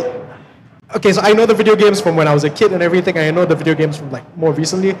whole. Okay, so I know the video games from when I was a kid and everything. I know the video games from like more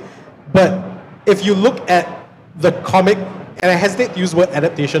recently, but if you look at the comic, and I hesitate to use the word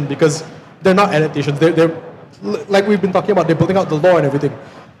adaptation because they're not adaptations. They're like we've been talking about. They're building out the lore and everything.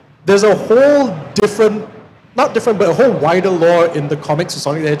 There's a whole different, not different, but a whole wider lore in the comics of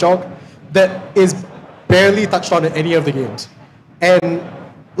Sonic the Hedgehog that is barely touched on in any of the games. And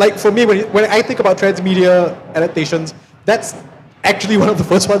like for me, when I think about transmedia adaptations, that's actually one of the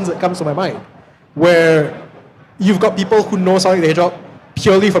first ones that comes to my mind, where you've got people who know Sonic the Hedgehog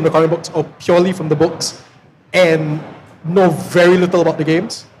purely from the comic books or purely from the books and know very little about the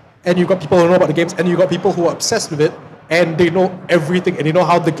games. And you've got people who know about the games, and you've got people who are obsessed with it, and they know everything, and they know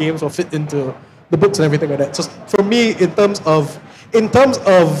how the games will fit into the books and everything like that. So for me, in terms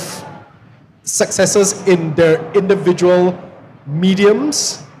of successes in their individual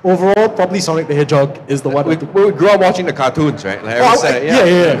mediums, overall, probably Sonic the Hedgehog is the one. We grew up watching the cartoons, right? Like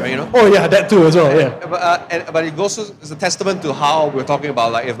yeah. Oh yeah, that too as well. Yeah. But it also is a testament to how we're talking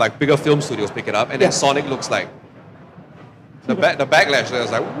about like if like bigger film studios pick it up, and then Sonic looks like the backlash.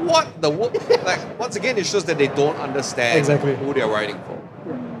 There's like like once again it shows that they don't understand exactly who they're writing for.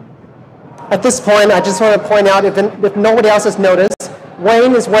 At this point, I just want to point out, if nobody else has noticed,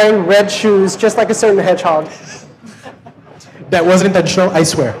 Wayne is wearing red shoes, just like a certain hedgehog. That wasn't intentional, I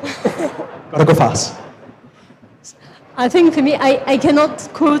swear. Gotta go fast. I think for me, I cannot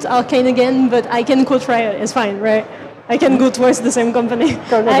quote Arcane again, but I can quote Riot. It's fine, right? I can go towards the same company.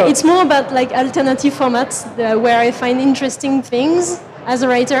 Go. It's more about like alternative formats where I find interesting things as a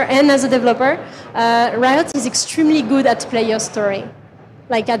writer and as a developer. Riot is extremely good at player story,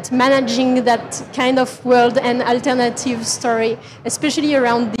 like at managing that kind of world and alternative story, especially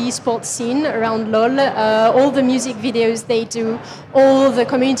around the esports scene, around LoL, all the music videos they do, all the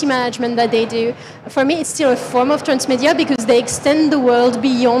community management that they do. For me, it's still a form of transmedia because they extend the world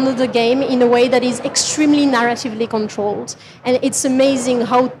beyond the game in a way that is extremely narratively controlled. And it's amazing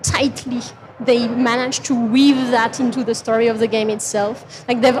how tightly they managed to weave that into the story of the game itself.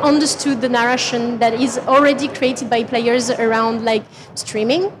 Like they've understood the narration that is already created by players around like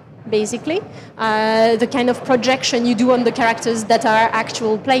streaming, basically. The kind of projection you do on the characters that are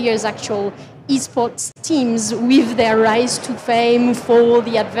actual players, actual esports teams with their rise to fame, fall,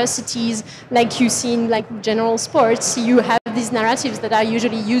 the adversities, like you see in like general sports. You have these narratives that are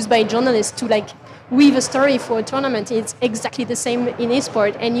usually used by journalists to like weave a story for a tournament. It's exactly the same in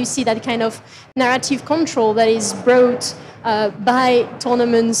esport, and you see that kind of narrative control that is brought by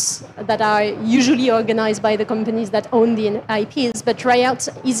tournaments that are usually organized by the companies that own the IPs. But Riot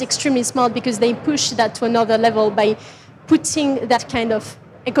is extremely smart because they push that to another level by putting that kind of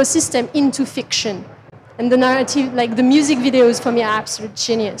ecosystem into fiction. And the narrative, like the music videos for me are absolute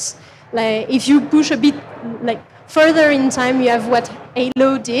genius. Like if you push a bit like further in time, you have what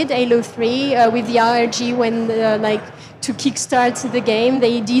Halo did, Halo 3, with the RRG when, like, to kickstart the game,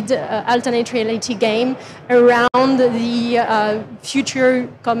 they did alternate reality game around the future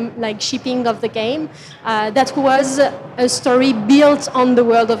shipping of the game. That was a story built on the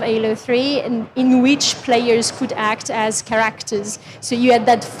world of Halo 3, in which players could act as characters. So you had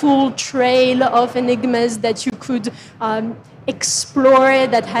that full trail of enigmas that you could explore,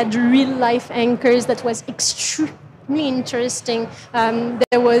 that had real life anchors, that was extremely interesting.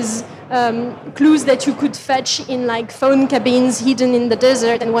 There was clues that you could fetch in like phone cabins hidden in the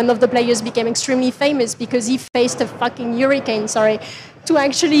desert, and one of the players became extremely famous because he faced a fucking hurricane, to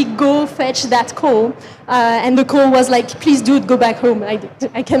actually go fetch that call. And the call was like, please dude, go back home.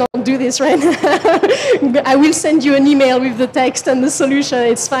 I cannot do this right now. I will send you an email with the text and the solution.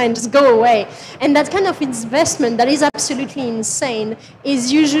 It's fine, just go away. And that kind of investment that is absolutely insane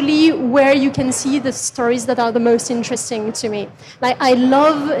is usually where you can see the stories that are the most interesting to me. Like, I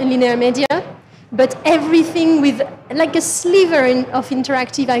love linear media, but everything with like a sliver of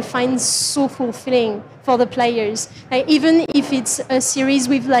interactive I find so fulfilling for the players. Like, even if it's a series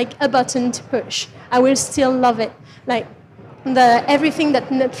with like a button to push, I will still love it. Like everything that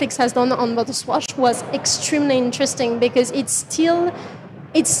Netflix has done on Motorswatch was extremely interesting because it's still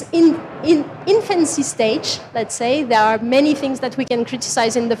it's in infancy stage, let's say. There are many things that we can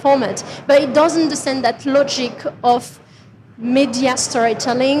criticize in the format, but it doesn't understand that logic of media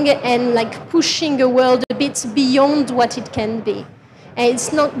storytelling and like pushing a world a bit beyond what it can be. And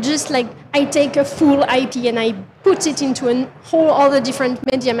it's not just like I take a full IP and I put it into a whole other different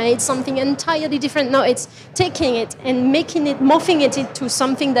medium and it's something entirely different. No, it's taking it and making it, morphing it into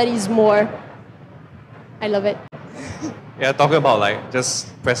something that is more. I love it. Yeah, talking about like just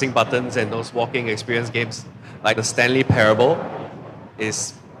pressing buttons and those walking experience games, like the Stanley Parable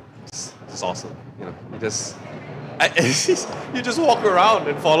is awesome. You know, you just walk around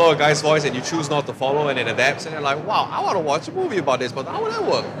and follow a guy's voice and you choose not to follow and it adapts and you're like, wow, I want to watch a movie about this, but how would that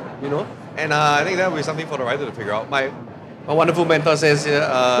work? You know? And I think that would be something for the writer to figure out. My wonderful mentor says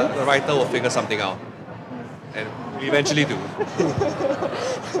the writer will figure something out. And we eventually do.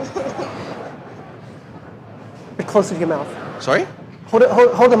 A bit closer to your mouth. Sorry?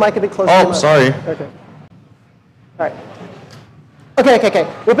 Hold the mic a bit closer to your mouth. Oh, sorry. Okay. All right. Okay.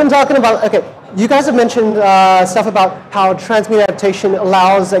 We've been talking about, you guys have mentioned stuff about how transmedia adaptation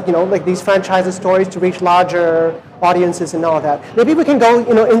allows, like these franchises stories to reach larger audiences and all that. Maybe we can go,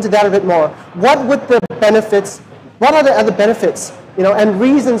 into that a bit more. What are the other benefits, and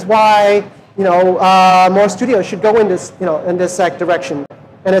reasons why, more studios should go in this, in this direction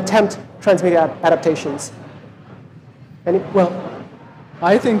and attempt transmedia adaptations? Well,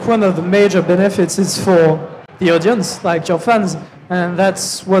 I think one of the major benefits is for the audience, like your fans. And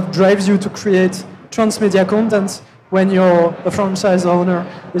that's what drives you to create transmedia content when you're a franchise owner.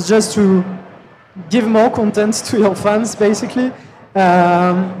 It's just to give more content to your fans, basically.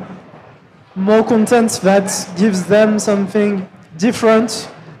 More content that gives them something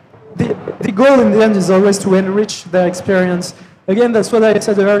different. The goal in the end is always to enrich their experience. Again, that's what I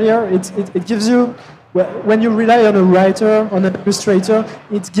said earlier. It gives you, when you rely on a writer, on an illustrator,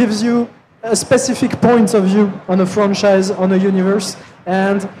 it gives you a specific point of view on a franchise, on a universe,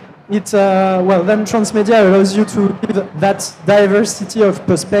 and then transmedia allows you to give that diversity of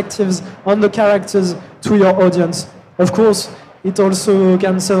perspectives on the characters to your audience. Of course, it also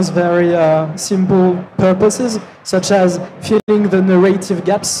can serve very simple purposes, such as filling the narrative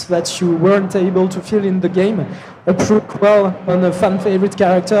gaps that you weren't able to fill in the game. A prequel on a fan-favorite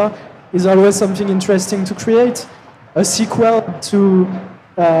character is always something interesting to create. A sequel to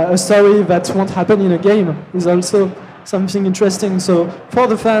a story that won't happen in a game is also something interesting. So for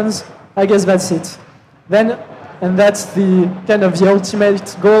the fans, I guess that's it. And that's the kind of the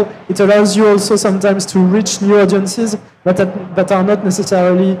ultimate goal. It allows you also sometimes to reach new audiences that are not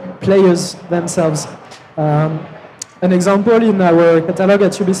necessarily players themselves. An example in our catalog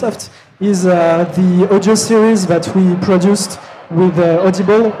at Ubisoft is the audio series that we produced with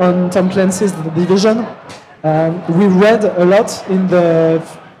Audible on Tom Clancy's The Division. We read a lot in the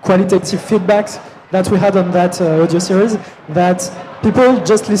qualitative feedbacks that we had on that audio series that people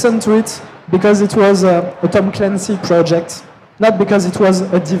just listened to it because it was a Tom Clancy project, not because it was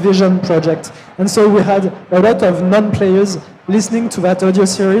a Division project. And so we had a lot of non-players listening to that audio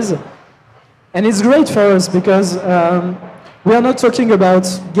series. And it's great for us because we are not talking about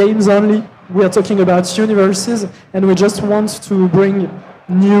games only, we are talking about universes, and we just want to bring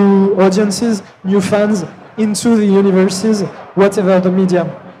new audiences, new fans into the universes, whatever the medium.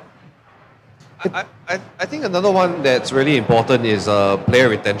 I think another one that's really important is player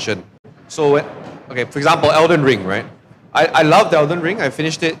retention. So, for example, Elden Ring, right? I loved Elden Ring. I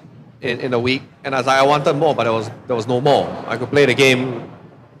finished it in a week, and I wanted more, but there was no more. I could play the game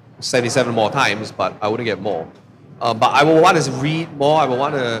 77 more times, but I wouldn't get more. But I will want to read more. I will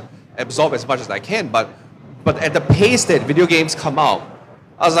want to absorb as much as I can. But at the pace that video games come out,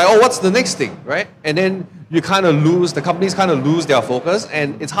 I was like, oh, what's the next thing, right? And then you kind of lose, the companies kind of lose their focus,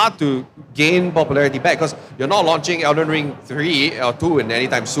 and it's hard to gain popularity back because you're not launching Elden Ring 3 or 2 in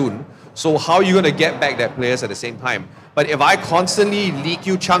anytime soon. So how are you going to get back that players at the same time? But if I constantly leak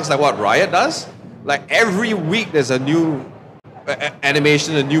you chunks like what Riot does, like every week there's a new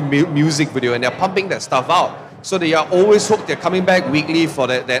animation, a new music video, and they're pumping that stuff out. So they are always hooked. They're coming back weekly for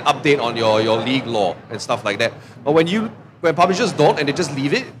that update on your league lore and stuff like that. But when publishers don't and they just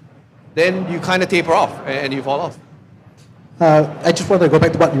leave it, then you kind of taper off and you fall off. I just want to go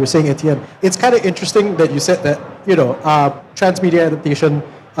back to what you were saying, Etienne. It's kind of interesting that you said that, transmedia adaptation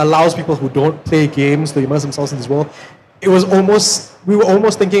allows people who don't play games to immerse themselves in this world. We were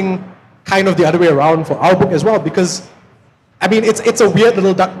almost thinking kind of the other way around for our book as well, because I mean, it's a weird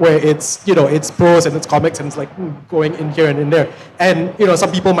little duck where it's prose and it's comics and it's like going in here and in there. And,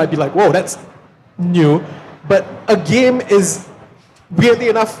 some people might be like, whoa, that's new. But a game is, weirdly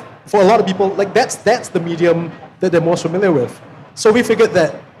enough, for a lot of people, like that's the medium that they're most familiar with. So we figured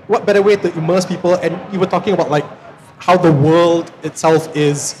that what better way to immerse people, and you were talking about like how the world itself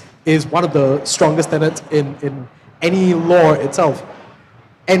is one of the strongest tenets in any lore itself.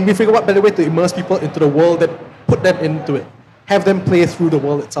 And we figured what better way to immerse people into the world than put them into it. Have them play through the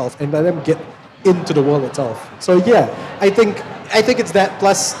world itself and let them get into the world itself. So yeah, I think it's that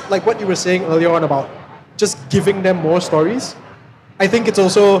plus like what you were saying earlier on about just giving them more stories. I think it's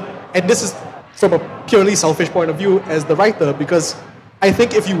also, and this is from a purely selfish point of view as the writer, because I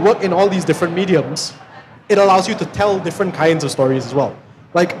think if you work in all these different mediums, it allows you to tell different kinds of stories as well.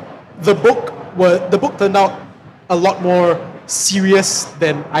 Like the book turned out a lot more serious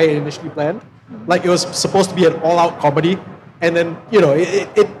than I initially planned. Like it was supposed to be an all-out comedy, and then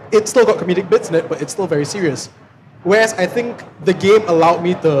it still got comedic bits in it, but it's still very serious. Whereas I think the game allowed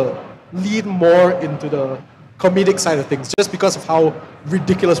me to lean more into the comedic side of things, just because of how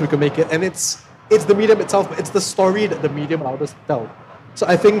ridiculous we could make it. And it's the medium itself, but it's the story that the medium allowed us to tell. So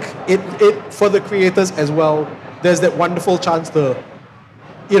I think it for the creators as well, there's that wonderful chance to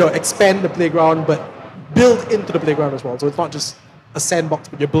expand the playground, but build into the playground as well. So it's not just a sandbox,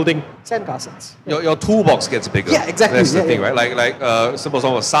 but you're building sandcastles. Your toolbox gets bigger. Yeah, exactly. That's the thing, right? Like simple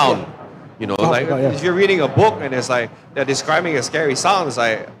song of sound. Yeah. If you're reading a book and it's like they're describing a scary sound, it's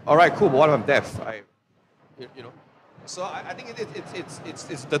like, all right, cool, but what if I'm deaf? So I think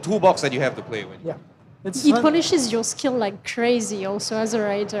it's the toolbox that you have to play with. Yeah. It polishes your skill like crazy also as a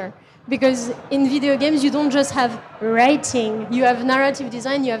writer. Because in video games, you don't just have writing. You have narrative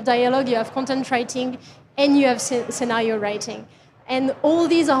design, you have dialogue, you have content writing, and you have scenario writing. And all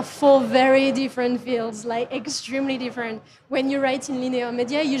these are four very different fields, like extremely different. When you write in linear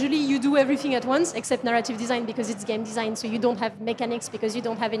media, usually you do everything at once except narrative design because it's game design, so you don't have mechanics because you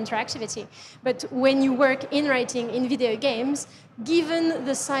don't have interactivity. But when you work in writing in video games, given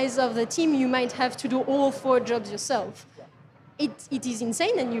the size of the team, you might have to do all four jobs yourself. It is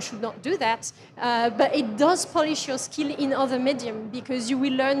insane and you should not do that, but it does polish your skill in other medium because you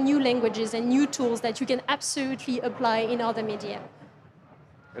will learn new languages and new tools that you can absolutely apply in other media.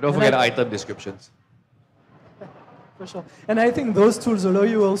 And don't forget item descriptions. For sure. And I think those tools allow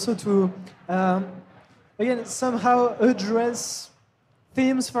you also to, again, somehow address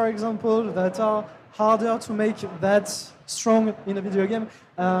themes, for example, that are harder to make that strong in a video game.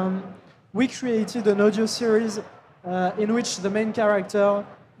 We created an audio series in which the main character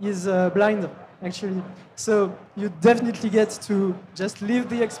is blind, actually. So you definitely get to just live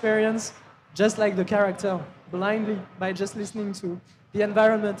the experience just like the character, blindly, by just listening to the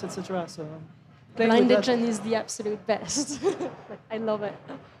environment, etc. So Blind Legend is the absolute best. I love it.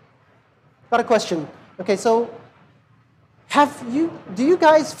 Got a question. Okay, so do you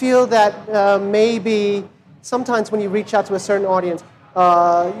guys feel that maybe sometimes when you reach out to a certain audience,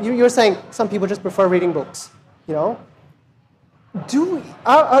 you're saying some people just prefer reading books, are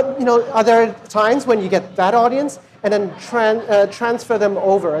there times when you get that audience and then transfer them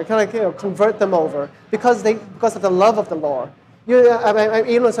over, kind of convert them over because of the love of the lore?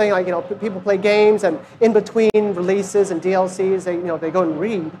 Even was saying people play games and in between releases and DLCs they go and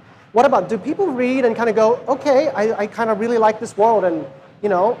read. What about, do people read and kind of go, okay, I kind of really like this world and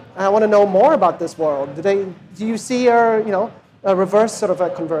I want to know more about this world? Do you see a reverse sort of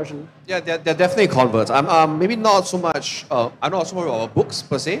a conversion? Yeah, they're definitely converts. Maybe not so much. I'm not so much about books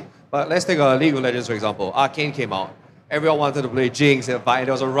per se, but let's take League of Legends for example. Arcane came out. Everyone wanted to play Jinx and Vi, and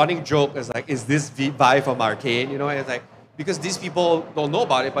there was a running joke. It's like, is this Vi from Arcane? And it's like, because these people don't know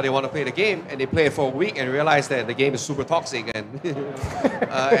about it, but they want to play the game, and they play it for a week and realize that the game is super toxic, and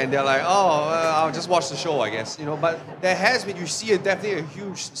and they're like, I'll just watch the show, I guess. But there has been, you see definitely a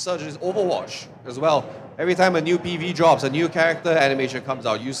huge surge in Overwatch as well. Every time a new PV drops, a new character animation comes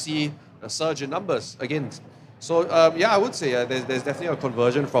out, you see a surge in numbers again. So I would say there's definitely a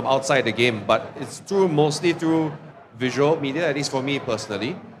conversion from outside the game, but it's mostly through visual media, at least for me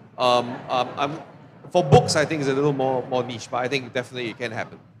personally. For books, I think it's a little more niche, but I think definitely it can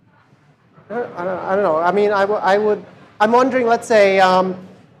happen. I don't know. I mean, I'm wondering, let's say,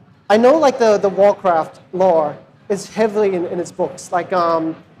 I know like the Warcraft lore is heavily in its books, like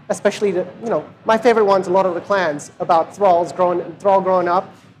especially my favorite one's Lord of the Clans, about Thrall growing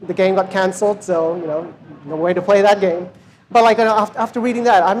up. The game got cancelled, so no way to play that game. But like after reading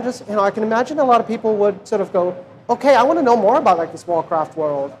that, I'm just I can imagine a lot of people would sort of go, okay, I want to know more about like this Warcraft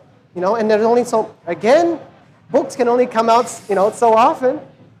world. And there's only books can only come out, so often.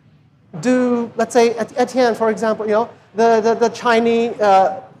 Let's say, Etienne, for example, the Chinese,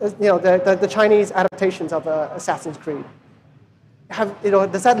 the Chinese adaptations of Assassin's Creed.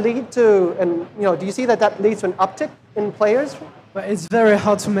 Does that lead to, do you see that leads to an uptick in players? But it's very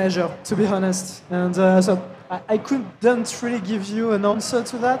hard to measure, to be honest. And so I couldn't really give you an answer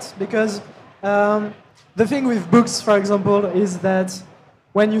to that because the thing with books, for example, is that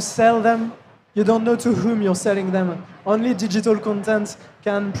when you sell them, you don't know to whom you're selling them. Only digital content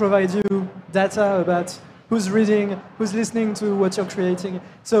can provide you data about who's reading, who's listening to what you're creating.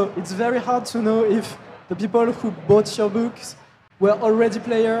 So it's very hard to know if the people who bought your books were already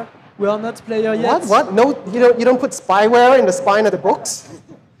player, were not player yet. What? No, you don't put spyware in the spine of the books?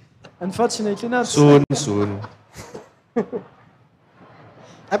 Unfortunately not. Soon.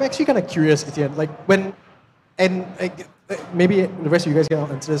 I'm actually kind of curious, Etienne. Like when, and maybe the rest of you guys can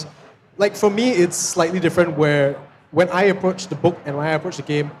answer this. Like for me, it's slightly different. Where when I approach the book and when I approach the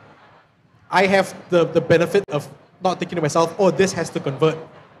game, I have the benefit of not thinking to myself, oh, this has to convert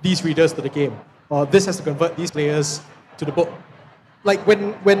these readers to the game, or this has to convert these players to the book. Like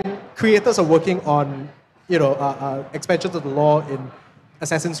when creators are working on, expansions of the lore in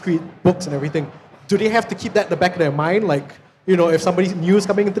Assassin's Creed books and everything, do they have to keep that in the back of their mind? Like, if somebody new is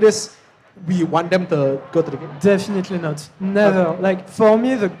coming into this, we want them to go to the game? Definitely not. Never. Okay. Like for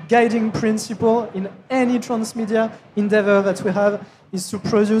me, the guiding principle in any transmedia endeavor that we have is to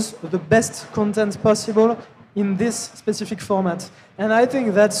produce the best content possible in this specific format. And I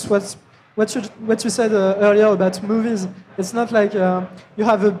think that's what you said earlier about movies. It's not like you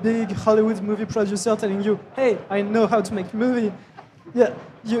have a big Hollywood movie producer telling you, hey, I know how to make a movie. Yeah,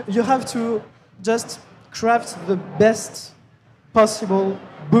 you have to just craft the best possible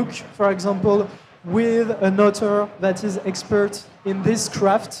book, for example, with an author that is expert in this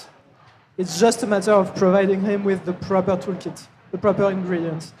craft. It's just a matter of providing him with the proper toolkit, the proper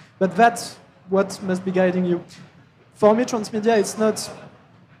ingredients. But that's what must be guiding you. For me, transmedia, it's not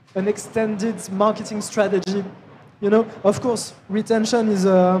an extended marketing strategy. Of course, retention is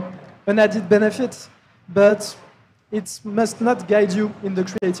an added benefit, but it must not guide you in the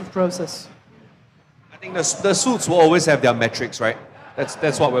creative process. I think the suits will always have their metrics, right?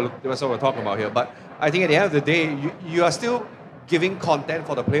 That's what we're talking about here. But I think at the end of the day, you are still giving content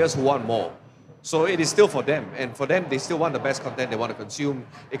for the players who want more. So it is still for them, and for them, they still want the best content they want to consume.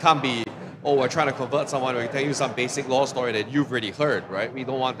 It can't be, oh, we're trying to convert someone, we're telling you some basic lore story that you've already heard, right? We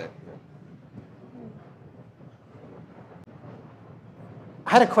don't want that. I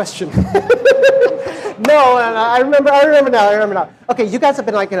had a question. No, I remember now. Okay, you guys have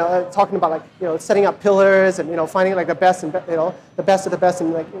been talking about setting up pillars and finding the best and the best of the best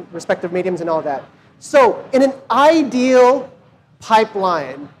in respective mediums and all that. So in an ideal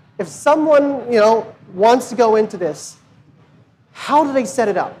pipeline, if someone wants to go into this, how do they set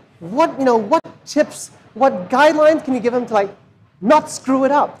it up? What tips, what guidelines can you give them to not screw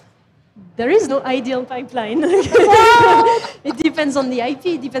it up? There is no ideal pipeline. It depends on the IP,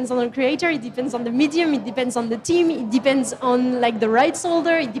 it depends on the creator, it depends on the medium, it depends on the team, it depends on the rights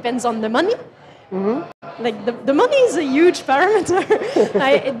holder, it depends on the money. Mm-hmm. The money is a huge parameter.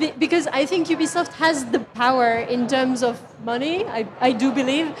 Because I think Ubisoft has the power in terms of money, I do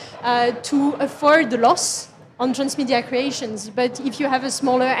believe, to afford the loss on transmedia creations. But if you have a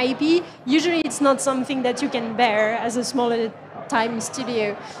smaller IP, usually it's not something that you can bear as a smaller time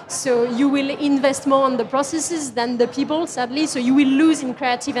studio. So you will invest more on the processes than the people, sadly. So you will lose in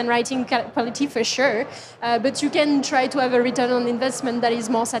creative and writing quality for sure. But you can try to have a return on investment that is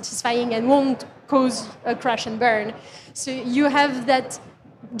more satisfying and won't cause a crash and burn. So you have that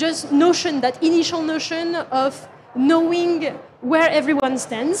just notion, that initial notion of knowing where everyone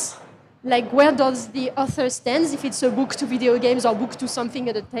stands. Where does the author stand, if it's a book to video games or book to something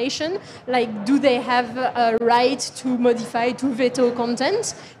adaptation? Do they have a right to modify, to veto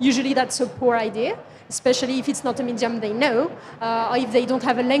content? Usually that's a poor idea, especially if it's not a medium they know, or if they don't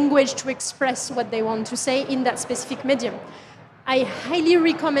have a language to express what they want to say in that specific medium. I highly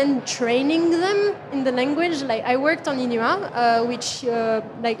recommend training them in the language. I worked on Inua, which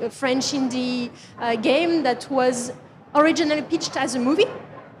a French indie game that was originally pitched as a movie.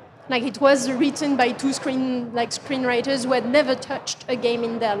 It was written by two screenwriters who had never touched a game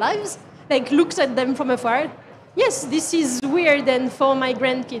in their lives. Looked at them from afar. Yes, this is weird and for my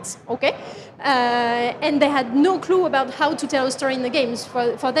grandkids, okay? And they had no clue about how to tell a story in the games.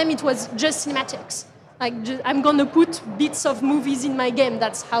 For them, it was just cinematics. I'm gonna put bits of movies in my game.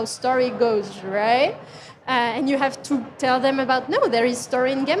 That's how story goes, right? And you have to tell them about, no, there is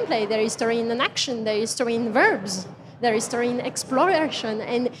story in gameplay, there is story in an action, there is story in verbs. There is story in exploration,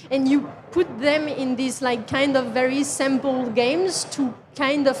 and you put them in these kind of very simple games to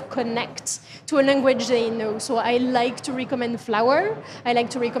kind of connect to a language they know. So I like to recommend Flower, I like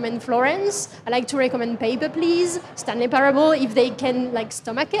to recommend Florence, I like to recommend Paper Please, Stanley Parable, if they can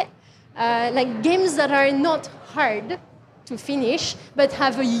stomach it. Games that are not hard to finish, but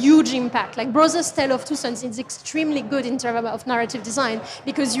have a huge impact. Like Brothers Tale of Two Sons is extremely good in terms of narrative design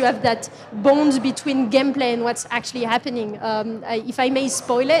because you have that bond between gameplay and what's actually happening. If I may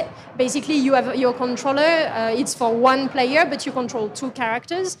spoil it, basically you have your controller, it's for one player, but you control two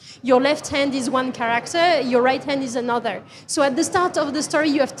characters. Your left hand is one character, your right hand is another. So at the start of the story,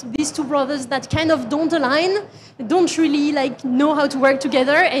 you have these two brothers that kind of don't align, don't really like know how to work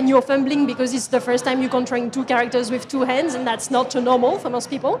together, and you're fumbling because it's the first time you're controlling two characters with two hands, and that's not normal for most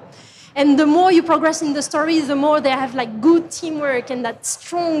people. And the more you progress in the story, the more they have like good teamwork and that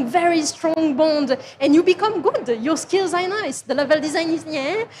strong, very strong bond, and you become good. Your skills are nice. The level design is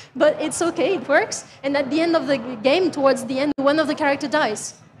yeah, but it's okay, it works. And at the end of the game, towards the end, one of the characters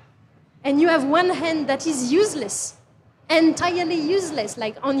dies. And you have one hand that is useless. Entirely useless,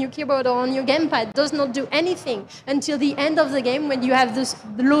 like on your keyboard or on your gamepad, does not do anything until the end of the game when you have this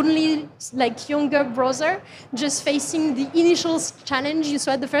lonely, like younger brother just facing the initial challenge you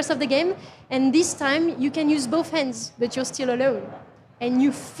saw at the first of the game, and this time you can use both hands, but you're still alone, and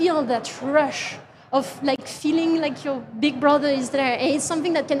you feel that rush of like feeling like your big brother is there. And it's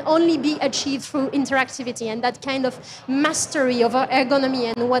something that can only be achieved through interactivity and that kind of mastery of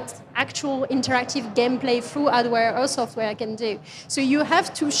ergonomy and what actual interactive gameplay through hardware or software can do. So you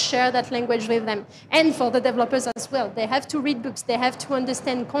have to share that language with them. And for the developers as well, they have to read books, they have to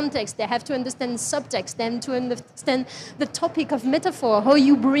understand context, they have to understand subtext, they have to understand the topic of metaphor, how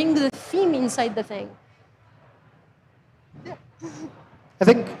you bring the theme inside the thing. Yeah. I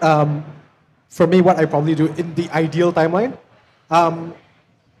think for me, what I probably do in the ideal timeline,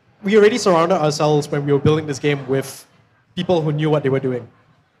 we already surrounded ourselves when we were building this game with people who knew what they were doing.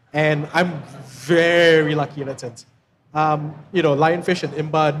 And I'm very lucky in that sense. You know, Lionfish and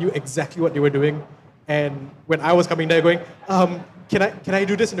Imba knew exactly what they were doing. And when I was coming there going, can I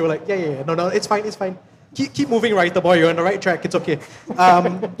do this? And they were like, yeah, no, it's fine. Keep moving, right, the boy, you're on the right track, it's okay.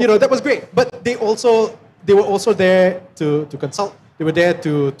 You know, that was great. But they were also there to consult. They were there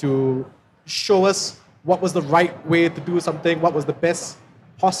to show us what was the right way to do something, what was the best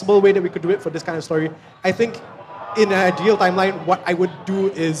possible way that we could do it for this kind of story. I think in an ideal timeline, what I would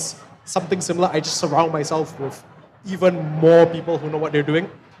do is something similar. I just surround myself with even more people who know what they're doing.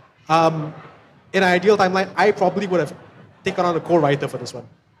 In an ideal timeline, I probably would have taken on a co-writer for this one.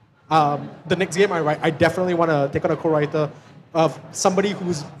 The next game I write, I definitely want to take on a co-writer of somebody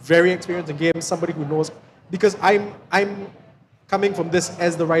who's very experienced in games, somebody who knows, because I'm coming from this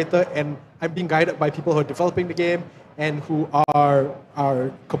as the writer, and I'm being guided by people who are developing the game and who are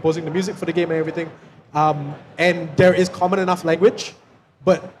composing the music for the game and everything. And there is common enough language,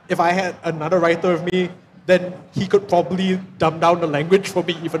 but if I had another writer of me, then he could probably dumb down the language for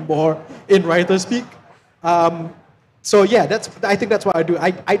me even more in writer speak. So yeah, I think that's what I do.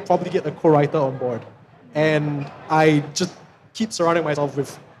 I'd probably get a co-writer on board, and I just keep surrounding myself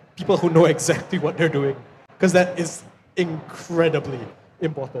with people who know exactly what they're doing, because that is incredibly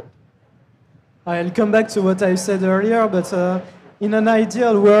important. I'll come back to what I said earlier, but in an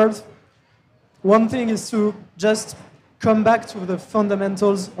ideal world, one thing is to just come back to the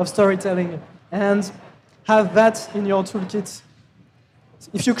fundamentals of storytelling and have that in your toolkit.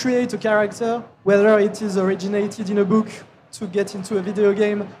 If you create a character, whether it is originated in a book to get into a video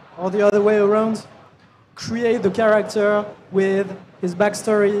game or the other way around, create the character with his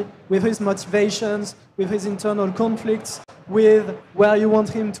backstory, with his motivations, with his internal conflicts, with where you want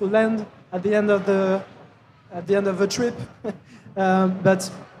him to land at the end of the trip.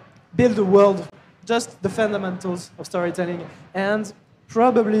 But build a world, just the fundamentals of storytelling. And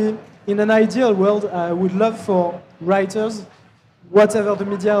probably in an ideal world, I would love for writers, whatever the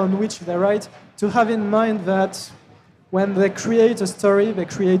media on which they write, to have in mind that when they create a story, they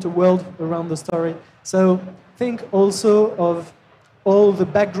create a world around the story. So think also of all the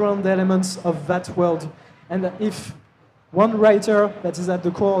background elements of that world. And if one writer that is at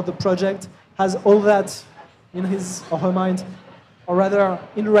the core of the project has all that in his or her mind, or rather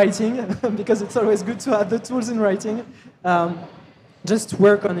in writing, because it's always good to have the tools in writing, just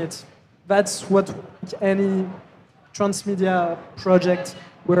work on it. That's what any transmedia project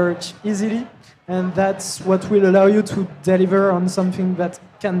works easily, and that's what will allow you to deliver on something that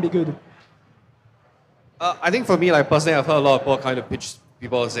can be good. I think for me, like personally, I've heard a lot of people kind of pitch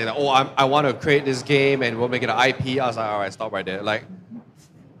people say that, oh, I want to create this game and we'll make it an IP. I was like, all right, stop right there. Like,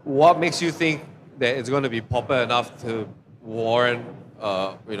 what makes you think that it's going to be popular enough to warrant,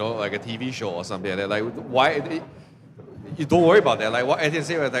 like a TV show or something like that? Like, why? You don't worry about that. Like what Etienne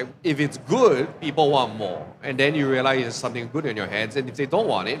said, like if it's good, people want more, and then you realize there's something good in your hands. And if they don't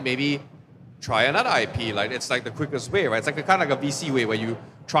want it, maybe try another IP. Like it's like the quickest way, right? It's like a kind of like a VC way where you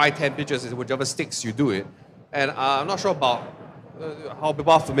try 10 pitches, and whichever sticks, you do it. And I'm not sure about how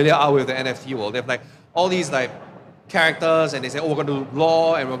people are familiar are with the NFT world. They have like all these like characters, and they say, oh, we're going to do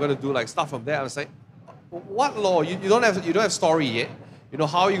lore, and we're going to do like stuff from there. I was like, what lore? You don't have story yet. You know,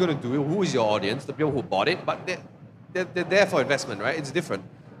 how are you going to do it? Who is your audience? The people who bought it, but they're there for investment, right? It's different.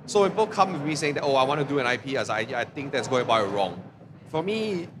 So when people come with me saying that, oh, I want to do an IP, as I think that's going about it wrong. For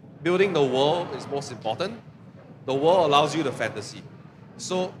me, building the world is most important. The world allows you the fantasy.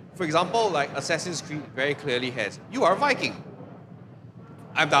 So, for example, like Assassin's Creed very clearly has, you are a Viking.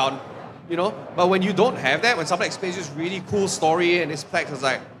 I'm down, you know? But when you don't have that, when somebody explains this really cool story and it's packed, it's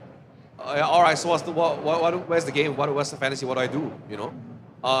like, all right, so where's the game? What's the fantasy? What do I do, you know?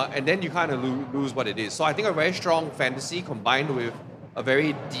 And then you kind of lose what it is. So I think a very strong fantasy combined with a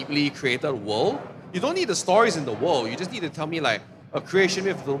very deeply created world. You don't need the stories in the world. You just need to tell me like a creation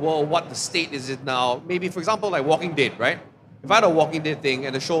of the world, what the state is it now. Maybe, for example, like Walking Dead, right? If I had a Walking Dead thing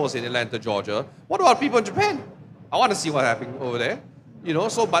and the show was in Atlanta, Georgia, what about people in Japan? I want to see what's happening over there. You know,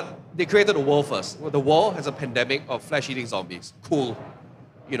 so, but they created the world first. The world has a pandemic of flesh-eating zombies. Cool.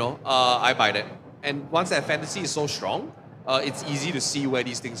 You know, I buy that. And once that fantasy is so strong, it's easy to see where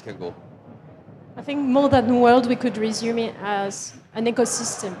these things can go. I think more than world, we could resume it as an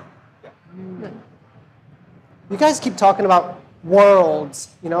ecosystem. Yeah. You guys keep talking about worlds,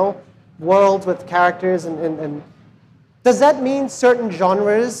 you know, worlds with characters and does that mean certain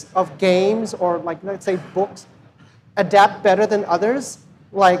genres of games or like, let's say, books adapt better than others?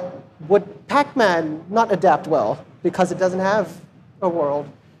 Like, would Pac-Man not adapt well because it doesn't have a world?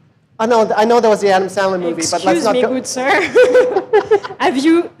 I know there was the Adam Sandler movie, but let's not good sir. Have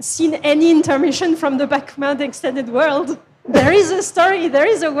you seen any intermission from the Pac-Man extended world? There is a story, there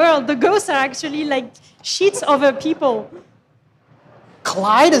is a world. The ghosts are actually like sheets over people.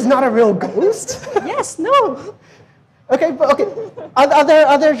 Clyde is not a real ghost? Yes, no. Okay, but okay.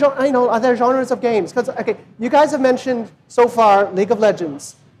 Other genres of games. Because okay, you guys have mentioned so far League of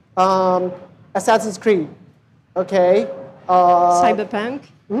Legends, Assassin's Creed, okay, Cyberpunk.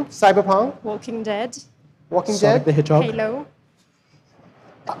 Cyberpunk, Walking Dead. Sonic the Hedgehog. Halo.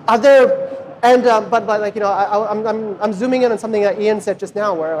 But like, you know, I'm zooming in on something that Ian said just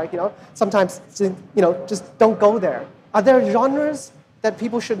now, where like, you know, sometimes, you know, just don't go there. Are there genres that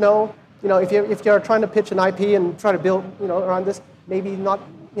people should know? You know, if you're trying to pitch an IP and try to build, you know, around this, maybe not,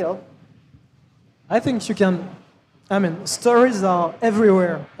 you know. I think you can. I mean, stories are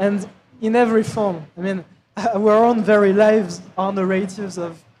everywhere and in every form. I mean, our own very lives are narratives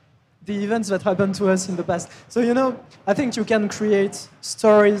of the events that happened to us in the past. So, you know, I think you can create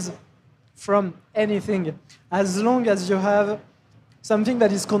stories from anything as long as you have something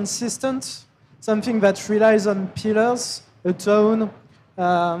that is consistent, something that relies on pillars, a tone,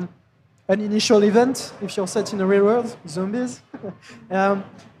 an initial event, if you're set in a real world, zombies.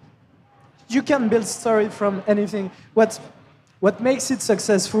 You can build story from anything. What makes it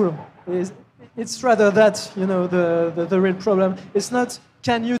successful is it's rather that, you know, the real problem. It's not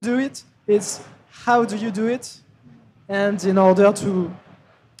can you do it, it's how do you do it. And in order to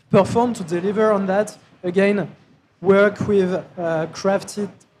perform, to deliver on that, again, work with crafted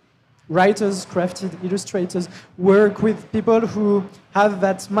writers, crafted illustrators, work with people who have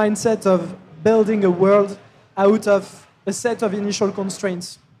that mindset of building a world out of a set of initial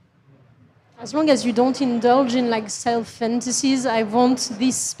constraints. As long as you don't indulge in like self-fantasies, I want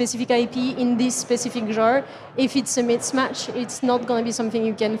this specific IP in this specific genre. If it's a mismatch, it's not going to be something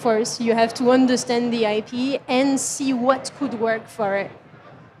you can force. You have to understand the IP and see what could work for it.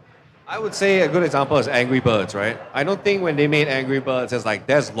 I would say a good example is Angry Birds, right? I don't think when they made Angry Birds, it's like,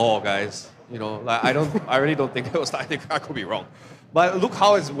 there's lore, guys. You know, like I really don't think it was, I think I could be wrong. But look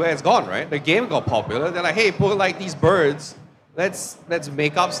where it's gone, right? The game got popular. They're like, hey, put like these birds, let's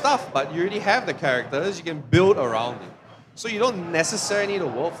make up stuff. But you already have the characters, you can build around it. So you don't necessarily need a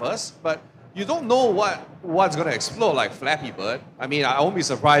world first, but you don't know what's gonna explode, like Flappy Bird. I mean, I won't be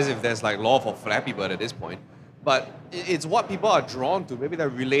surprised if there's like lore for Flappy Bird at this point. But it's what people are drawn to. Maybe they're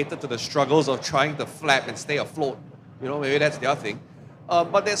related to the struggles of trying to flap and stay afloat. You know, maybe that's their thing.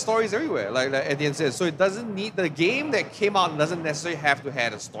 But there's stories everywhere, like Etienne says. So it doesn't need, the game that came out doesn't necessarily have to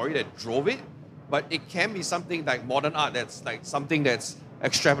have a story that drove it, but it can be something like modern art that's like something that's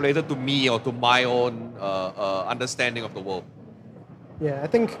extrapolated to me or to my own understanding of the world. Yeah,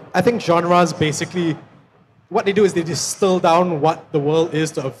 I think genres basically, what they do is they distill down what the world is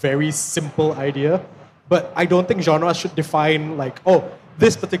to a very simple idea. But I don't think genres should define like, oh,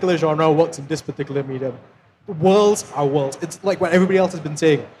 this particular genre works in this particular medium. Worlds are worlds. It's like what everybody else has been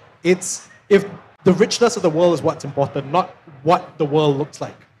saying. It's if the richness of the world is what's important, not what the world looks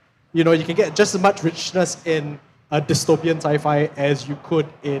like. You know, you can get just as much richness in a dystopian sci-fi as you could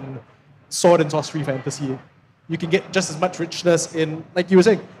in sword and sorcery fantasy. you can get just as much richness in, like you were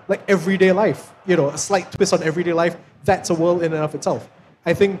saying, like everyday life. You know, a slight twist on everyday life. That's a world in and of itself.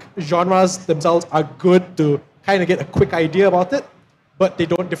 I think genres themselves are good to kind of get a quick idea about it, but they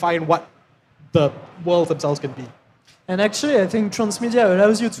don't define what the worlds themselves can be. And actually, I think transmedia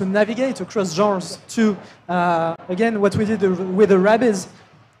allows you to navigate across genres too. Again, what we did with the rabbits,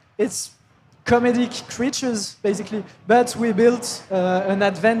 it's comedic creatures, basically, but we built an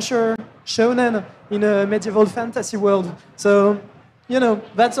adventure shonen in a medieval fantasy world. So, you know,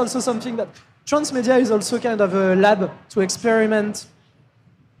 that's also something that transmedia is also kind of a lab to experiment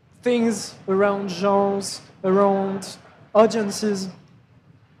things around genres, around audiences.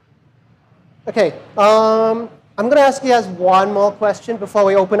 Okay, I'm going to ask you guys one more question before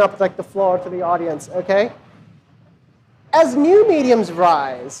we open up like the floor to the audience, okay? As new mediums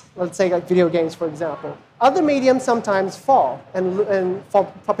rise, let's say like video games, for example, other mediums sometimes fall and fall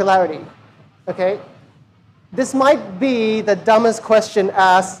popularity, okay? This might be the dumbest question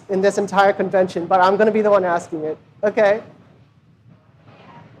asked in this entire convention, but I'm going to be the one asking it, okay?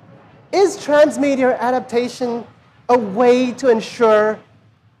 Is transmedia adaptation a way to ensure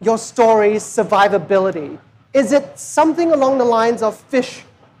your story's survivability? Is it something along the lines of fish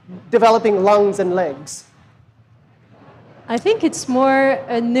developing lungs and legs? I think it's more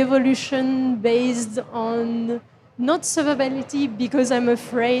an evolution based on not survivability because I'm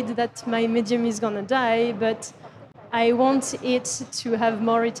afraid that my medium is going to die, but I want it to have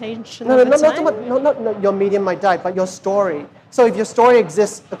more retention over time. Not your medium might die, but your story. So if your story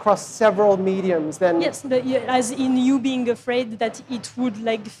exists across several mediums, then... Yes, as in you being afraid that it would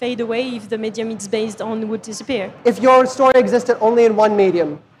like fade away if the medium it's based on would disappear. If your story existed only in one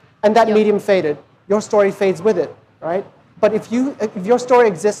medium, and that medium faded, your story fades with it, right? But if your story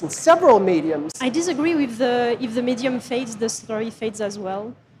exists in several mediums... I disagree with if the medium fades, the story fades as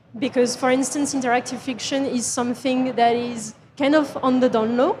well. Because, for instance, interactive fiction is something that is kind of on the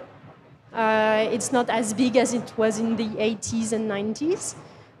down low. It's not as big as it was in the 80s and 90s.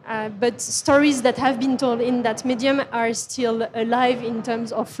 But stories that have been told in that medium are still alive in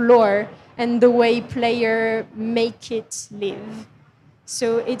terms of lore and the way players make it live.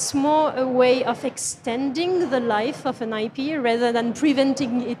 So it's more a way of extending the life of an IP rather than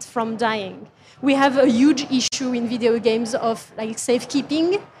preventing it from dying. We have a huge issue in video games of like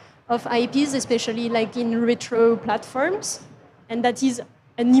safekeeping of IPs, especially like in retro platforms. And that is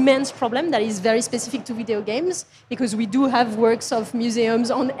an immense problem that is very specific to video games because we do have works of museums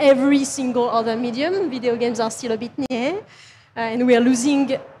on every single other medium. Video games are still a bit near, and we are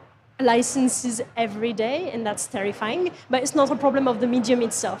losing licenses every day, and that's terrifying. But it's not a problem of the medium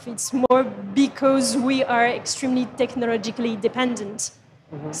itself. It's more because we are extremely technologically dependent.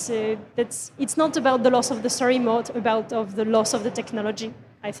 Mm-hmm. So it's not about the loss of the story, more about of the loss of the technology,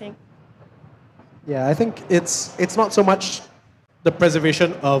 I think. Yeah, I think it's not so much the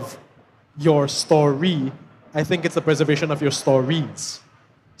preservation of your story. I think it's the preservation of your stories.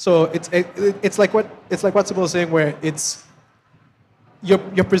 So it's like what Sybil was saying, where it's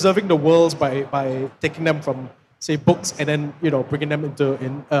you're preserving the worlds by taking them from, say, books and then bringing them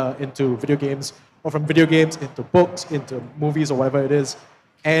into video games, or from video games into books, into movies, or whatever it is.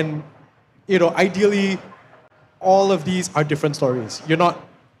 And ideally, all of these are different stories. You're not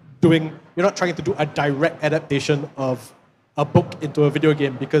trying to do a direct adaptation of a book into a video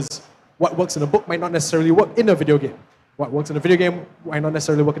game, because what works in a book might not necessarily work in a video game. What works in a video game might not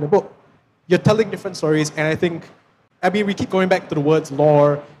necessarily work in a book. You're telling different stories, and we keep going back to the words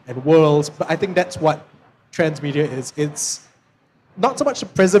lore and worlds, but I think that's what transmedia is. It's not so much the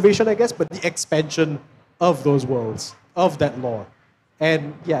preservation, I guess, but the expansion of those worlds, of that lore.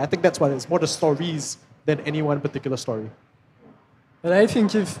 And yeah, I think that's what it is, more the stories than any one particular story. But I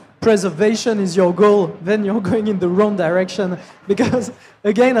think if preservation is your goal, then you're going in the wrong direction. Because,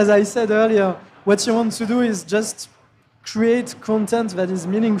 again, as I said earlier, what you want to do is just create content that is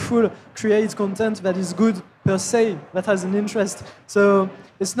meaningful, create content that is good per se, that has an interest. So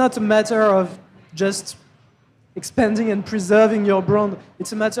it's not a matter of just expanding and preserving your brand.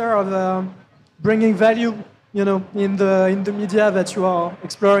 It's a matter of bringing value, in the media that you are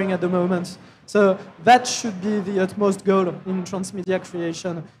exploring at the moment. So that should be the utmost goal in transmedia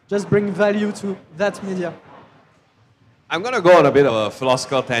creation. Just bring value to that media. I'm going to go on a bit of a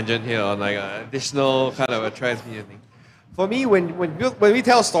philosophical tangent here on like an additional kind of a transmedia thing. For me, when we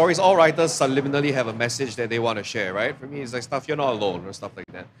tell stories, all writers subliminally have a message that they want to share, right? For me, it's like stuff, you're not alone or stuff like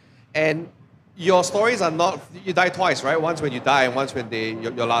that. And your stories are not, you die twice, right? Once when you die and once when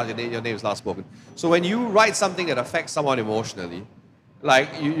your name is last spoken. So when you write something that affects someone emotionally,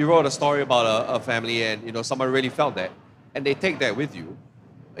 like you wrote a story about a family and someone really felt that, and they take that with you,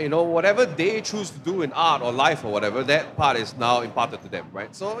 whatever they choose to do in art or life or whatever, that part is now imparted to them,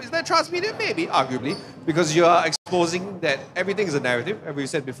 right? So is that transmedia? Maybe, arguably, because you are exposing that everything is a narrative, as we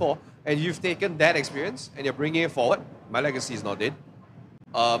said before, and you've taken that experience and you're bringing it forward. My legacy is not dead.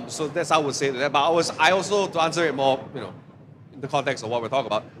 So that's how I would say that. But I also, to answer it more, in the context of what we're talking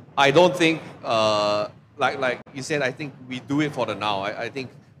about, I don't think, like you said, I think we do it for the now. I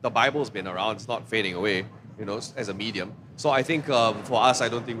think the Bible's been around; it's not fading away, as a medium. So I think for us, I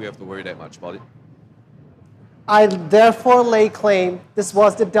don't think we have to worry that much about it. I therefore lay claim this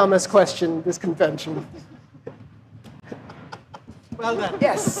was the dumbest question this convention. Well done.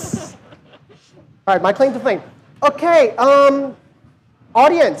 Yes. All right, my claim to fame. Okay,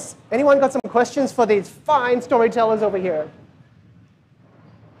 audience, anyone got some questions for these fine storytellers over here?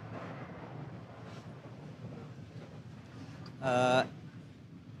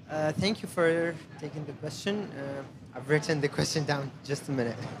 Thank you for taking the question. I've written the question down. Just a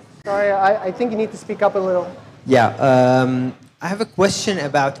minute. Sorry, I think you need to speak up a little. Yeah, I have a question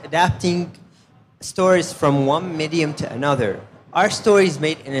about adapting stories from one medium to another. Are stories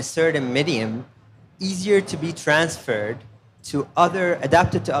made in a certain medium easier to be transferred to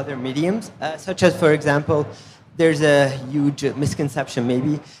adapted to other mediums? Such as, for example, there's a huge misconception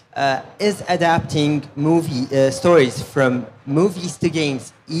maybe, is adapting stories from movies to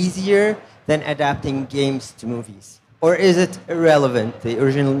games easier than adapting games to movies? Or is it irrelevant? The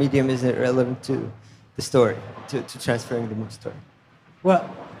original medium is irrelevant to the story, to transferring the movie story? Well,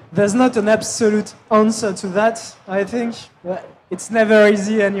 there's not an absolute answer to that, I think. It's never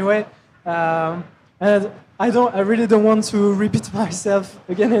easy anyway. And I really don't want to repeat myself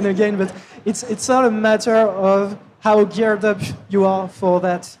again and again, but it's all a matter of how geared up you are for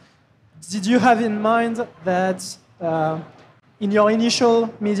that. Did you have in mind that in your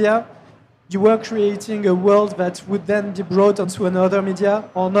initial media, you were creating a world that would then be brought onto another media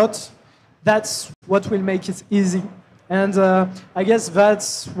or not? That's what will make it easy. And I guess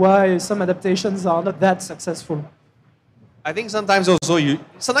that's why some adaptations are not that successful. I think sometimes also you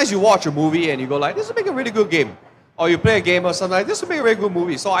watch a movie and you go like, this would make a really good game. Or you play a game or something like, this would make a very good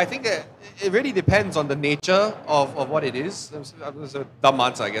movie. So I think it really depends on the nature of what it is. It's a dumb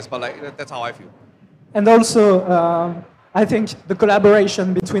answer, I guess, but that's how I feel. And also, I think the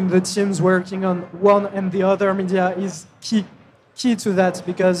collaboration between the teams working on one and the other media is key to that,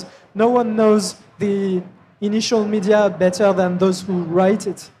 because no one knows the initial media better than those who write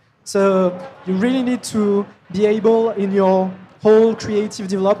it. So you really need to be able in your whole creative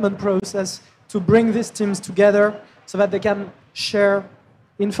development process to bring these teams together so that they can share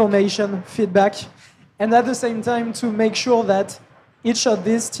information, feedback, and at the same time to make sure that each of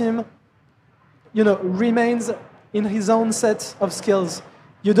these teams, remains in his own set of skills.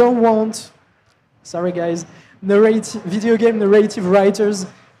 You don't want, sorry guys, video game narrative writers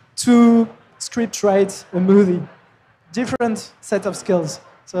to script write a movie. Different set of skills.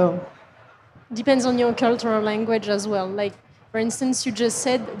 So depends on your cultural language as well. Like, for instance, you just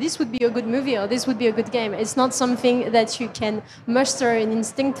said this would be a good movie or this would be a good game. It's not something that you can muster an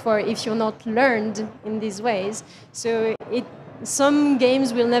instinct for if you're not learned in these ways. So some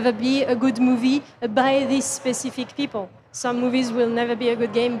games will never be a good movie by these specific people. Some movies will never be a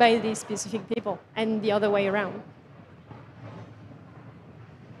good game by these specific people, and the other way around.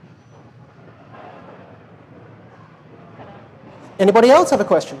 Anybody else have a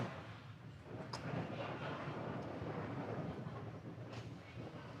question?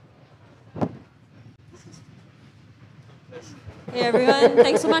 Hey everyone,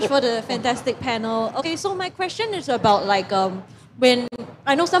 thanks so much for the fantastic panel. Okay, so my question is about when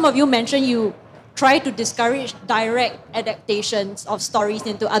I know some of you mentioned you try to discourage direct adaptations of stories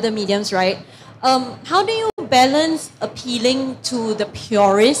into other mediums, right? How do you balance appealing to the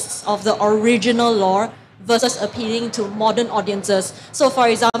purists of the original lore versus appealing to modern audiences? So for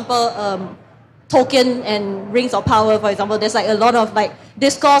example, Tolkien and Rings of Power, for example, there's a lot of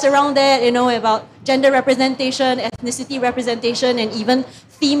discourse around that, about gender representation, ethnicity representation, and even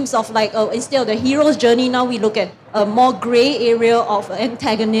themes of instead of the hero's journey, now we look at a more gray area of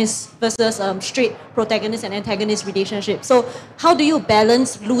antagonist versus straight protagonist and antagonist relationship. So how do you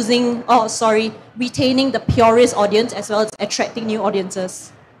balance retaining the purist audience as well as attracting new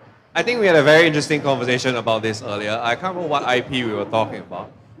audiences? I think we had a very interesting conversation about this earlier. I can't remember what IP we were talking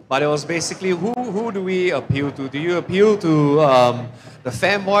about. But it was basically, who do we appeal to? Do you appeal to the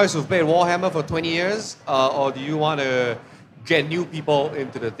fanboys who've played Warhammer for 20 years? Or do you want to get new people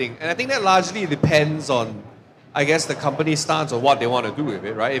into the thing? And I think that largely depends on, I guess, the company's stance on what they want to do with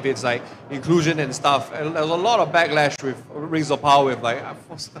it, right? If it's inclusion and stuff, and there's a lot of backlash with Rings of Power with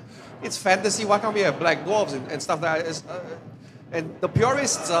it's fantasy, why can't we have black dwarves and stuff like that? And the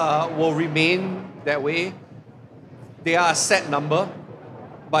purists will remain that way. They are a set number,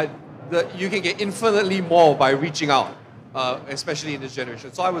 but you can get infinitely more by reaching out, especially in this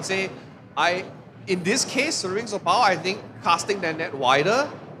generation. So I would say, in this case, the Rings of Power, I think casting their net wider,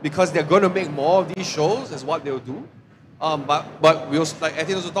 because they're going to make more of these shows, is what they'll do. But we also, like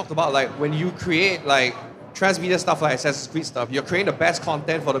Etienne also talked about, like when you create like transmedia stuff like Assassin's Creed stuff, you're creating the best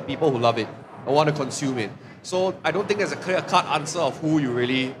content for the people who love it and want to consume it. So I don't think there's a clear-cut answer of who you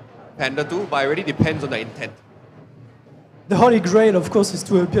really pander to, but it really depends on the intent. The holy grail, of course, is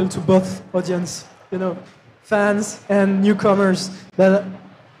to appeal to both audience, fans and newcomers. But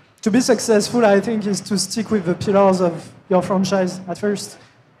to be successful, I think, is to stick with the pillars of your franchise at first.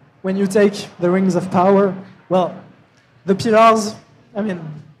 When you take the Rings of Power, well, the pillars,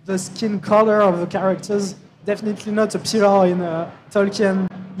 the skin color of the characters, definitely not a pillar in a Tolkien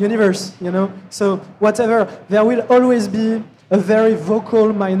universe, So whatever, there will always be a very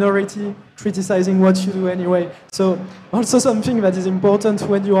vocal minority criticizing what you do anyway. So also something that is important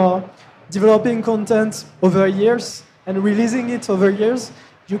when you are developing content over years and releasing it over years,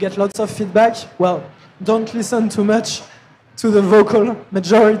 you get lots of feedback. Well, don't listen too much to the vocal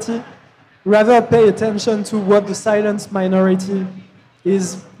majority. Rather pay attention to what the silent minority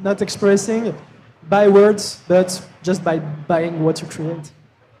is not expressing by words, but just by buying what you create.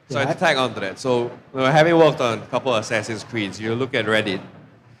 So I tag on to that. So having worked on a couple of Assassin's Creeds, you look at Reddit,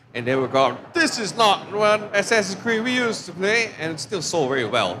 and they will go, this is not one Assassin's Creed we used to play, and it still sold very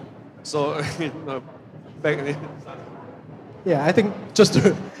well. So, Yeah, I think just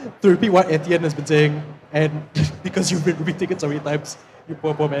to repeat what Etienne has been saying, and because you've been repeating it so many times, you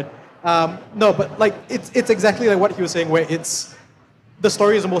poor man. No, but like it's exactly like what he was saying, where it's the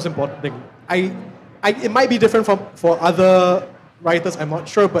story is the most important thing. It might be different for other writers, I'm not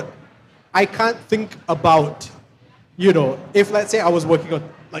sure, but I can't think about, if let's say I was working on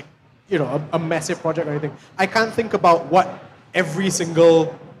like, a massive project or anything, I can't think about what every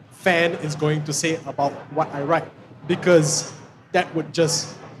single fan is going to say about what I write, because that would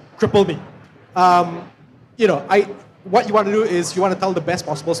just cripple me. What you want to do is you want to tell the best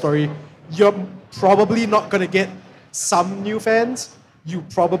possible story. You're probably not going to get some new fans. You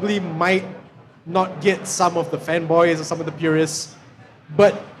probably might not get some of the fanboys or some of the purists.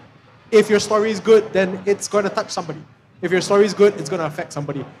 But if your story is good, then it's going to touch somebody. If your story is good, it's going to affect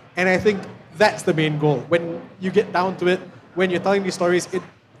somebody. And I think that's the main goal. When you get down to it, when you're telling these stories,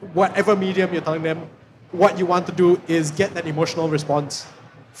 whatever medium you're telling them, what you want to do is get that emotional response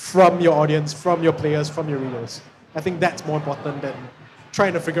from your audience, from your players, from your readers. I think that's more important than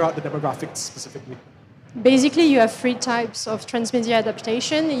trying to figure out the demographics specifically. Basically, you have three types of transmedia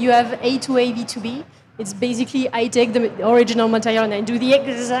adaptation. You have A to A, B to B. It's basically I take the original material and I do the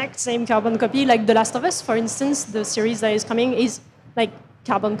exact same carbon copy, like The Last of Us, for instance. The series that is coming is like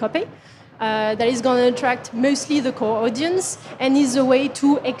carbon copy. That is going to attract mostly the core audience and is a way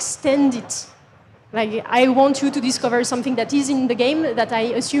to extend it. Like, I want you to discover something that is in the game that I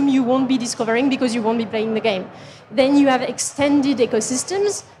assume you won't be discovering because you won't be playing the game. Then you have extended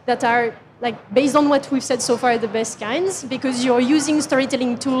ecosystems that are, like, based on what we've said so far, the best kinds, because you're using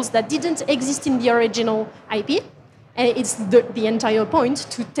storytelling tools that didn't exist in the original IP. And it's the entire point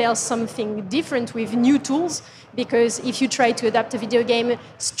to tell something different with new tools, because if you try to adapt a video game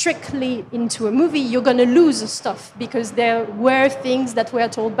strictly into a movie, you're going to lose stuff, because there were things that were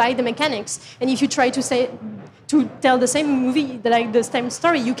told by the mechanics. And if you try to tell the same movie, like the same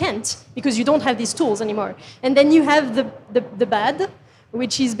story, you can't, because you don't have these tools anymore. And then you have the bad,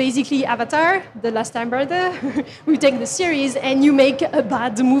 which is basically Avatar, The Last Airbender. We take the series and you make a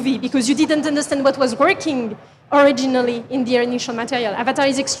bad movie because you didn't understand what was working originally in the initial material. Avatar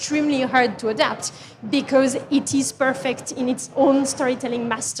is extremely hard to adapt because it is perfect in its own storytelling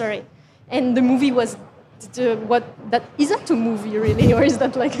mastery. And the movie was is that a movie really, or is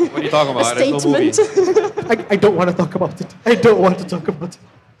that like what are you talking about? a statement? No I don't want to talk about it. I don't want to talk about it.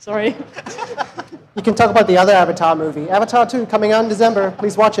 Sorry. You can talk about the other Avatar movie. Avatar 2 coming out in December.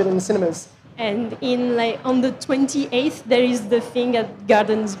 Please watch it in the cinemas. And on the 28th, there is the thing at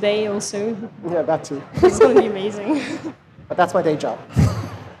Gardens Bay also. Yeah, that too. It's going to be amazing. But that's my day job.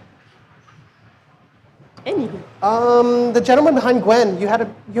 Anywho. The gentleman behind Gwen, you had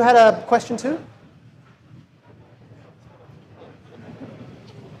a question too?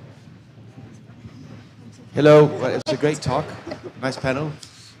 Hello, well, it's a great talk. Nice panel.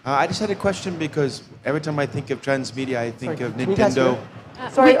 I just had a question because every time I think of transmedia, I think of Nintendo.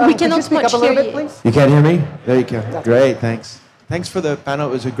 Sorry, we could cannot you speak much up a little hear bit, you. please? You can't hear me? There you go. Great, thanks. Thanks for the panel.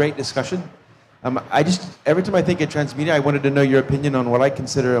 It was a great discussion. Every time I think of transmedia, I wanted to know your opinion on what I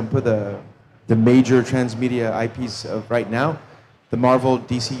consider the major transmedia IPs of right now. the Marvel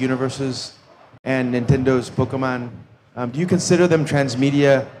DC universes and Nintendo's Pokemon. Do you consider them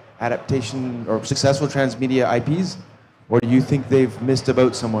transmedia adaptation or successful transmedia IPs? Or do you think they've missed a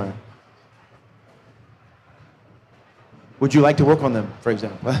boat somewhere? Would you like to work on them, for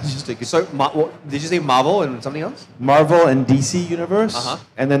example? So, what, did you say Marvel and something else? Marvel and DC universe,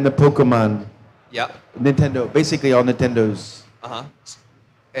 and then the Pokemon. Yeah. Nintendo, basically all Nintendo's.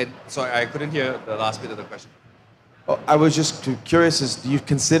 And sorry, I couldn't hear the last bit of the question. Oh, I was just curious, do you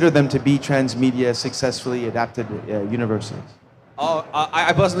consider them to be transmedia successfully adapted universes? Oh,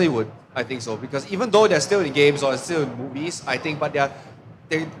 I personally would. I think so, because even though they're still in games or still in movies, I think, but they're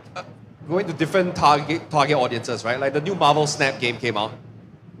going to different target audiences, right? Like the new Marvel Snap game came out.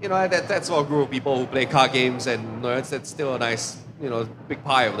 You know, that's for a group of people who play card games and nerds. That's still a nice, big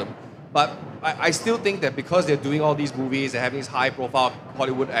pie of them. But I still think that because they're doing all these movies, they're having these high-profile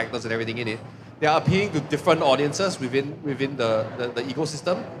Hollywood actors and everything in it, they are appealing to different audiences within the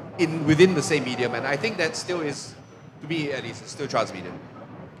ecosystem within the same medium. And I think that still is, to me at least, it's still transmedia.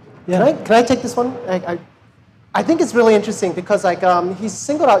 Yeah. Can I take this one? I think it's really interesting because he's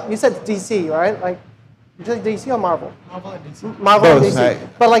singled out. You said DC, right? Like, you said DC or Marvel? Marvel and DC. Marvel and Both, DC.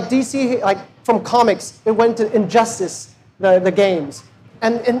 right. But like DC, like from comics, it went to Injustice, the games,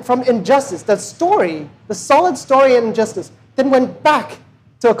 and from Injustice, the solid story in Injustice, then went back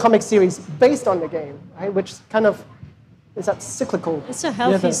to a comic series based on the game, right? Which kind of is that cyclical. It's a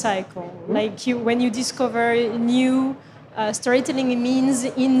healthy cycle. Like when you discover new storytelling means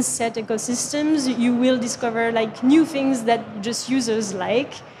in set ecosystems, you will discover like new things that just users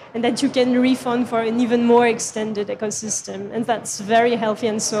like and that you can refund for an even more extended ecosystem. And that's very healthy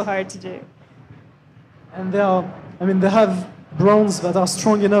and so hard to do. And they have brands that are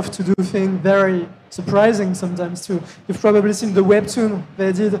strong enough to do things very surprising sometimes too. You've probably seen the webtoon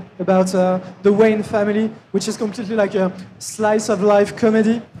they did about the Wayne family, which is completely like a slice of life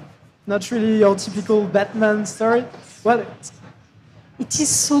comedy, not really your typical Batman story. Well, it is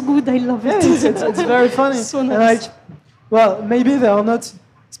so good. I love it. It's very funny. So nice. And maybe they are not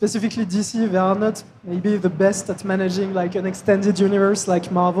specifically DC. They are not maybe the best at managing like an extended universe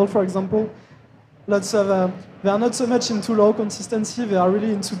like Marvel, for example. They are not so much into low consistency. They are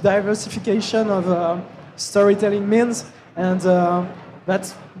really into diversification of storytelling means, and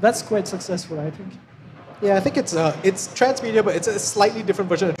that's quite successful, I think. Yeah, I think it's transmedia, but it's a slightly different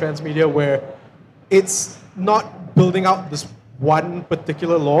version of transmedia where it's not building out this one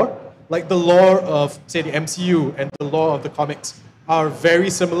particular lore. Like the lore of, say, the MCU and the lore of the comics are very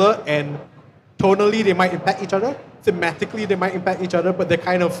similar, and tonally they might impact each other. Thematically they might impact each other, but they're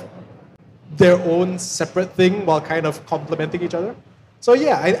kind of their own separate thing while kind of complementing each other. So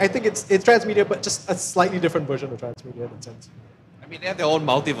yeah, I think it's transmedia, but just a slightly different version of transmedia in that sense. I mean, they have their own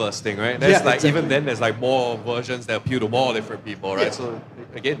multiverse thing, right? There's Yeah, exactly. Even then, there's like more versions that appeal to more different people, right? Yeah. So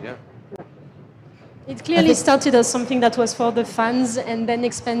again, yeah. It clearly started as something that was for the fans and then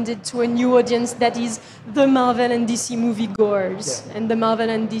expanded to a new audience that is the Marvel and DC movie goers and the Marvel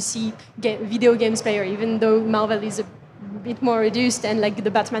and DC video games player, even though Marvel is a bit more reduced and like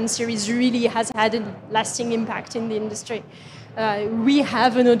the Batman series really has had a lasting impact in the industry. We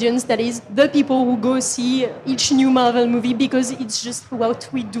have an audience that is the people who go see each new Marvel movie because it's just what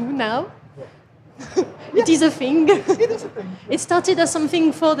we do now. It is a thing. It is a thing. It started as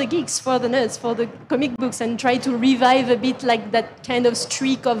something for the geeks, for the nerds, for the comic books, and tried to revive a bit like that kind of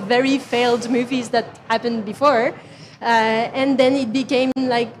streak of very failed movies that happened before. And then it became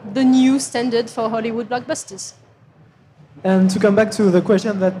like the new standard for Hollywood blockbusters. And to come back to the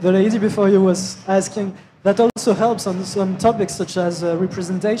question that the lady before you was asking, that also helps on some topics such as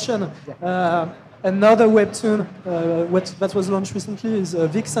representation. Another webtoon that was launched recently is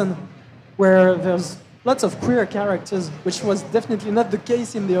Vixen, where there's lots of queer characters, which was definitely not the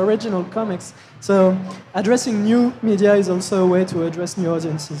case in the original comics. So addressing new media is also a way to address new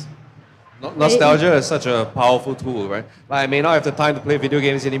audiences. Nostalgia is such a powerful tool, right? Like, I may not have the time to play video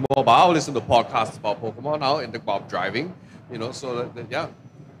games anymore, but I'll listen to podcasts about Pokemon now and about driving, so yeah.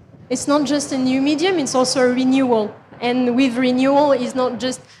 It's not just a new medium, it's also a renewal. And with renewal, it's not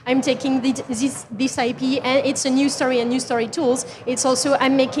just I'm taking this IP and it's a new story and new story tools. It's also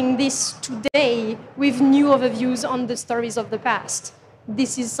I'm making this today with new overviews on the stories of the past.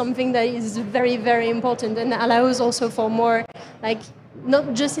 This is something that is very, very important and allows also for more, like,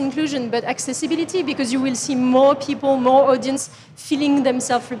 not just inclusion, but accessibility, because you will see more people, more audience feeling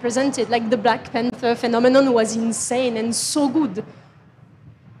themselves represented. Like the Black Panther phenomenon was insane and so good.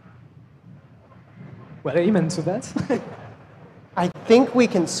 Well, amen to that. I think we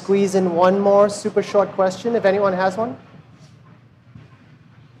can squeeze in one more super short question, if anyone has one.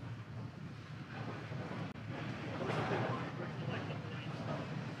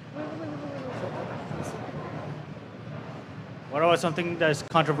 What about something that's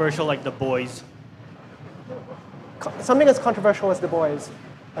controversial like The Boys? Something as controversial as The Boys.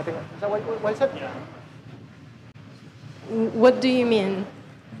 I think, is that what you said? Yeah. What do you mean?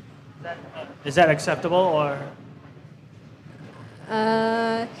 Is that acceptable or?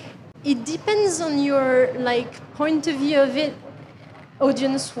 It depends on your point of view of it,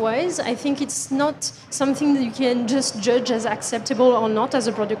 audience-wise. I think it's not something that you can just judge as acceptable or not as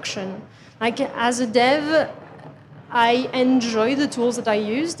a production. As a dev, I enjoy the tools that I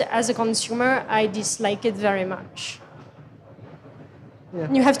used. As a consumer, I dislike it very much.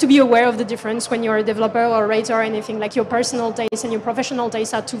 Yeah. You have to be aware of the difference when you're a developer or a writer or anything. Like your personal taste and your professional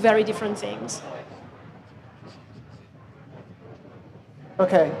taste are two very different things.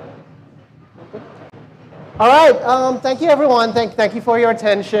 Okay. All right. Thank you, everyone. Thank you for your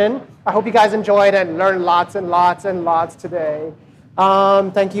attention. I hope you guys enjoyed and learned lots and lots and lots today.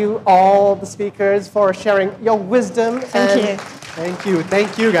 Thank you, all the speakers, for sharing your wisdom. Thank you. Thank you.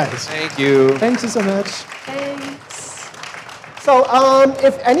 Thank you, guys. Thank you. Thank you so much. Thanks. So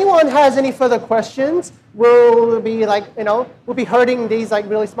if anyone has any further questions, we'll be we'll be herding these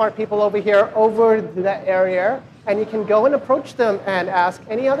really smart people over here over that area, and you can go and approach them and ask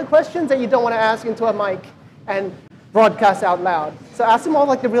any other questions that you don't want to ask into a mic and broadcast out loud. So ask them all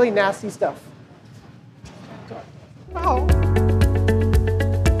the really nasty stuff. Wow.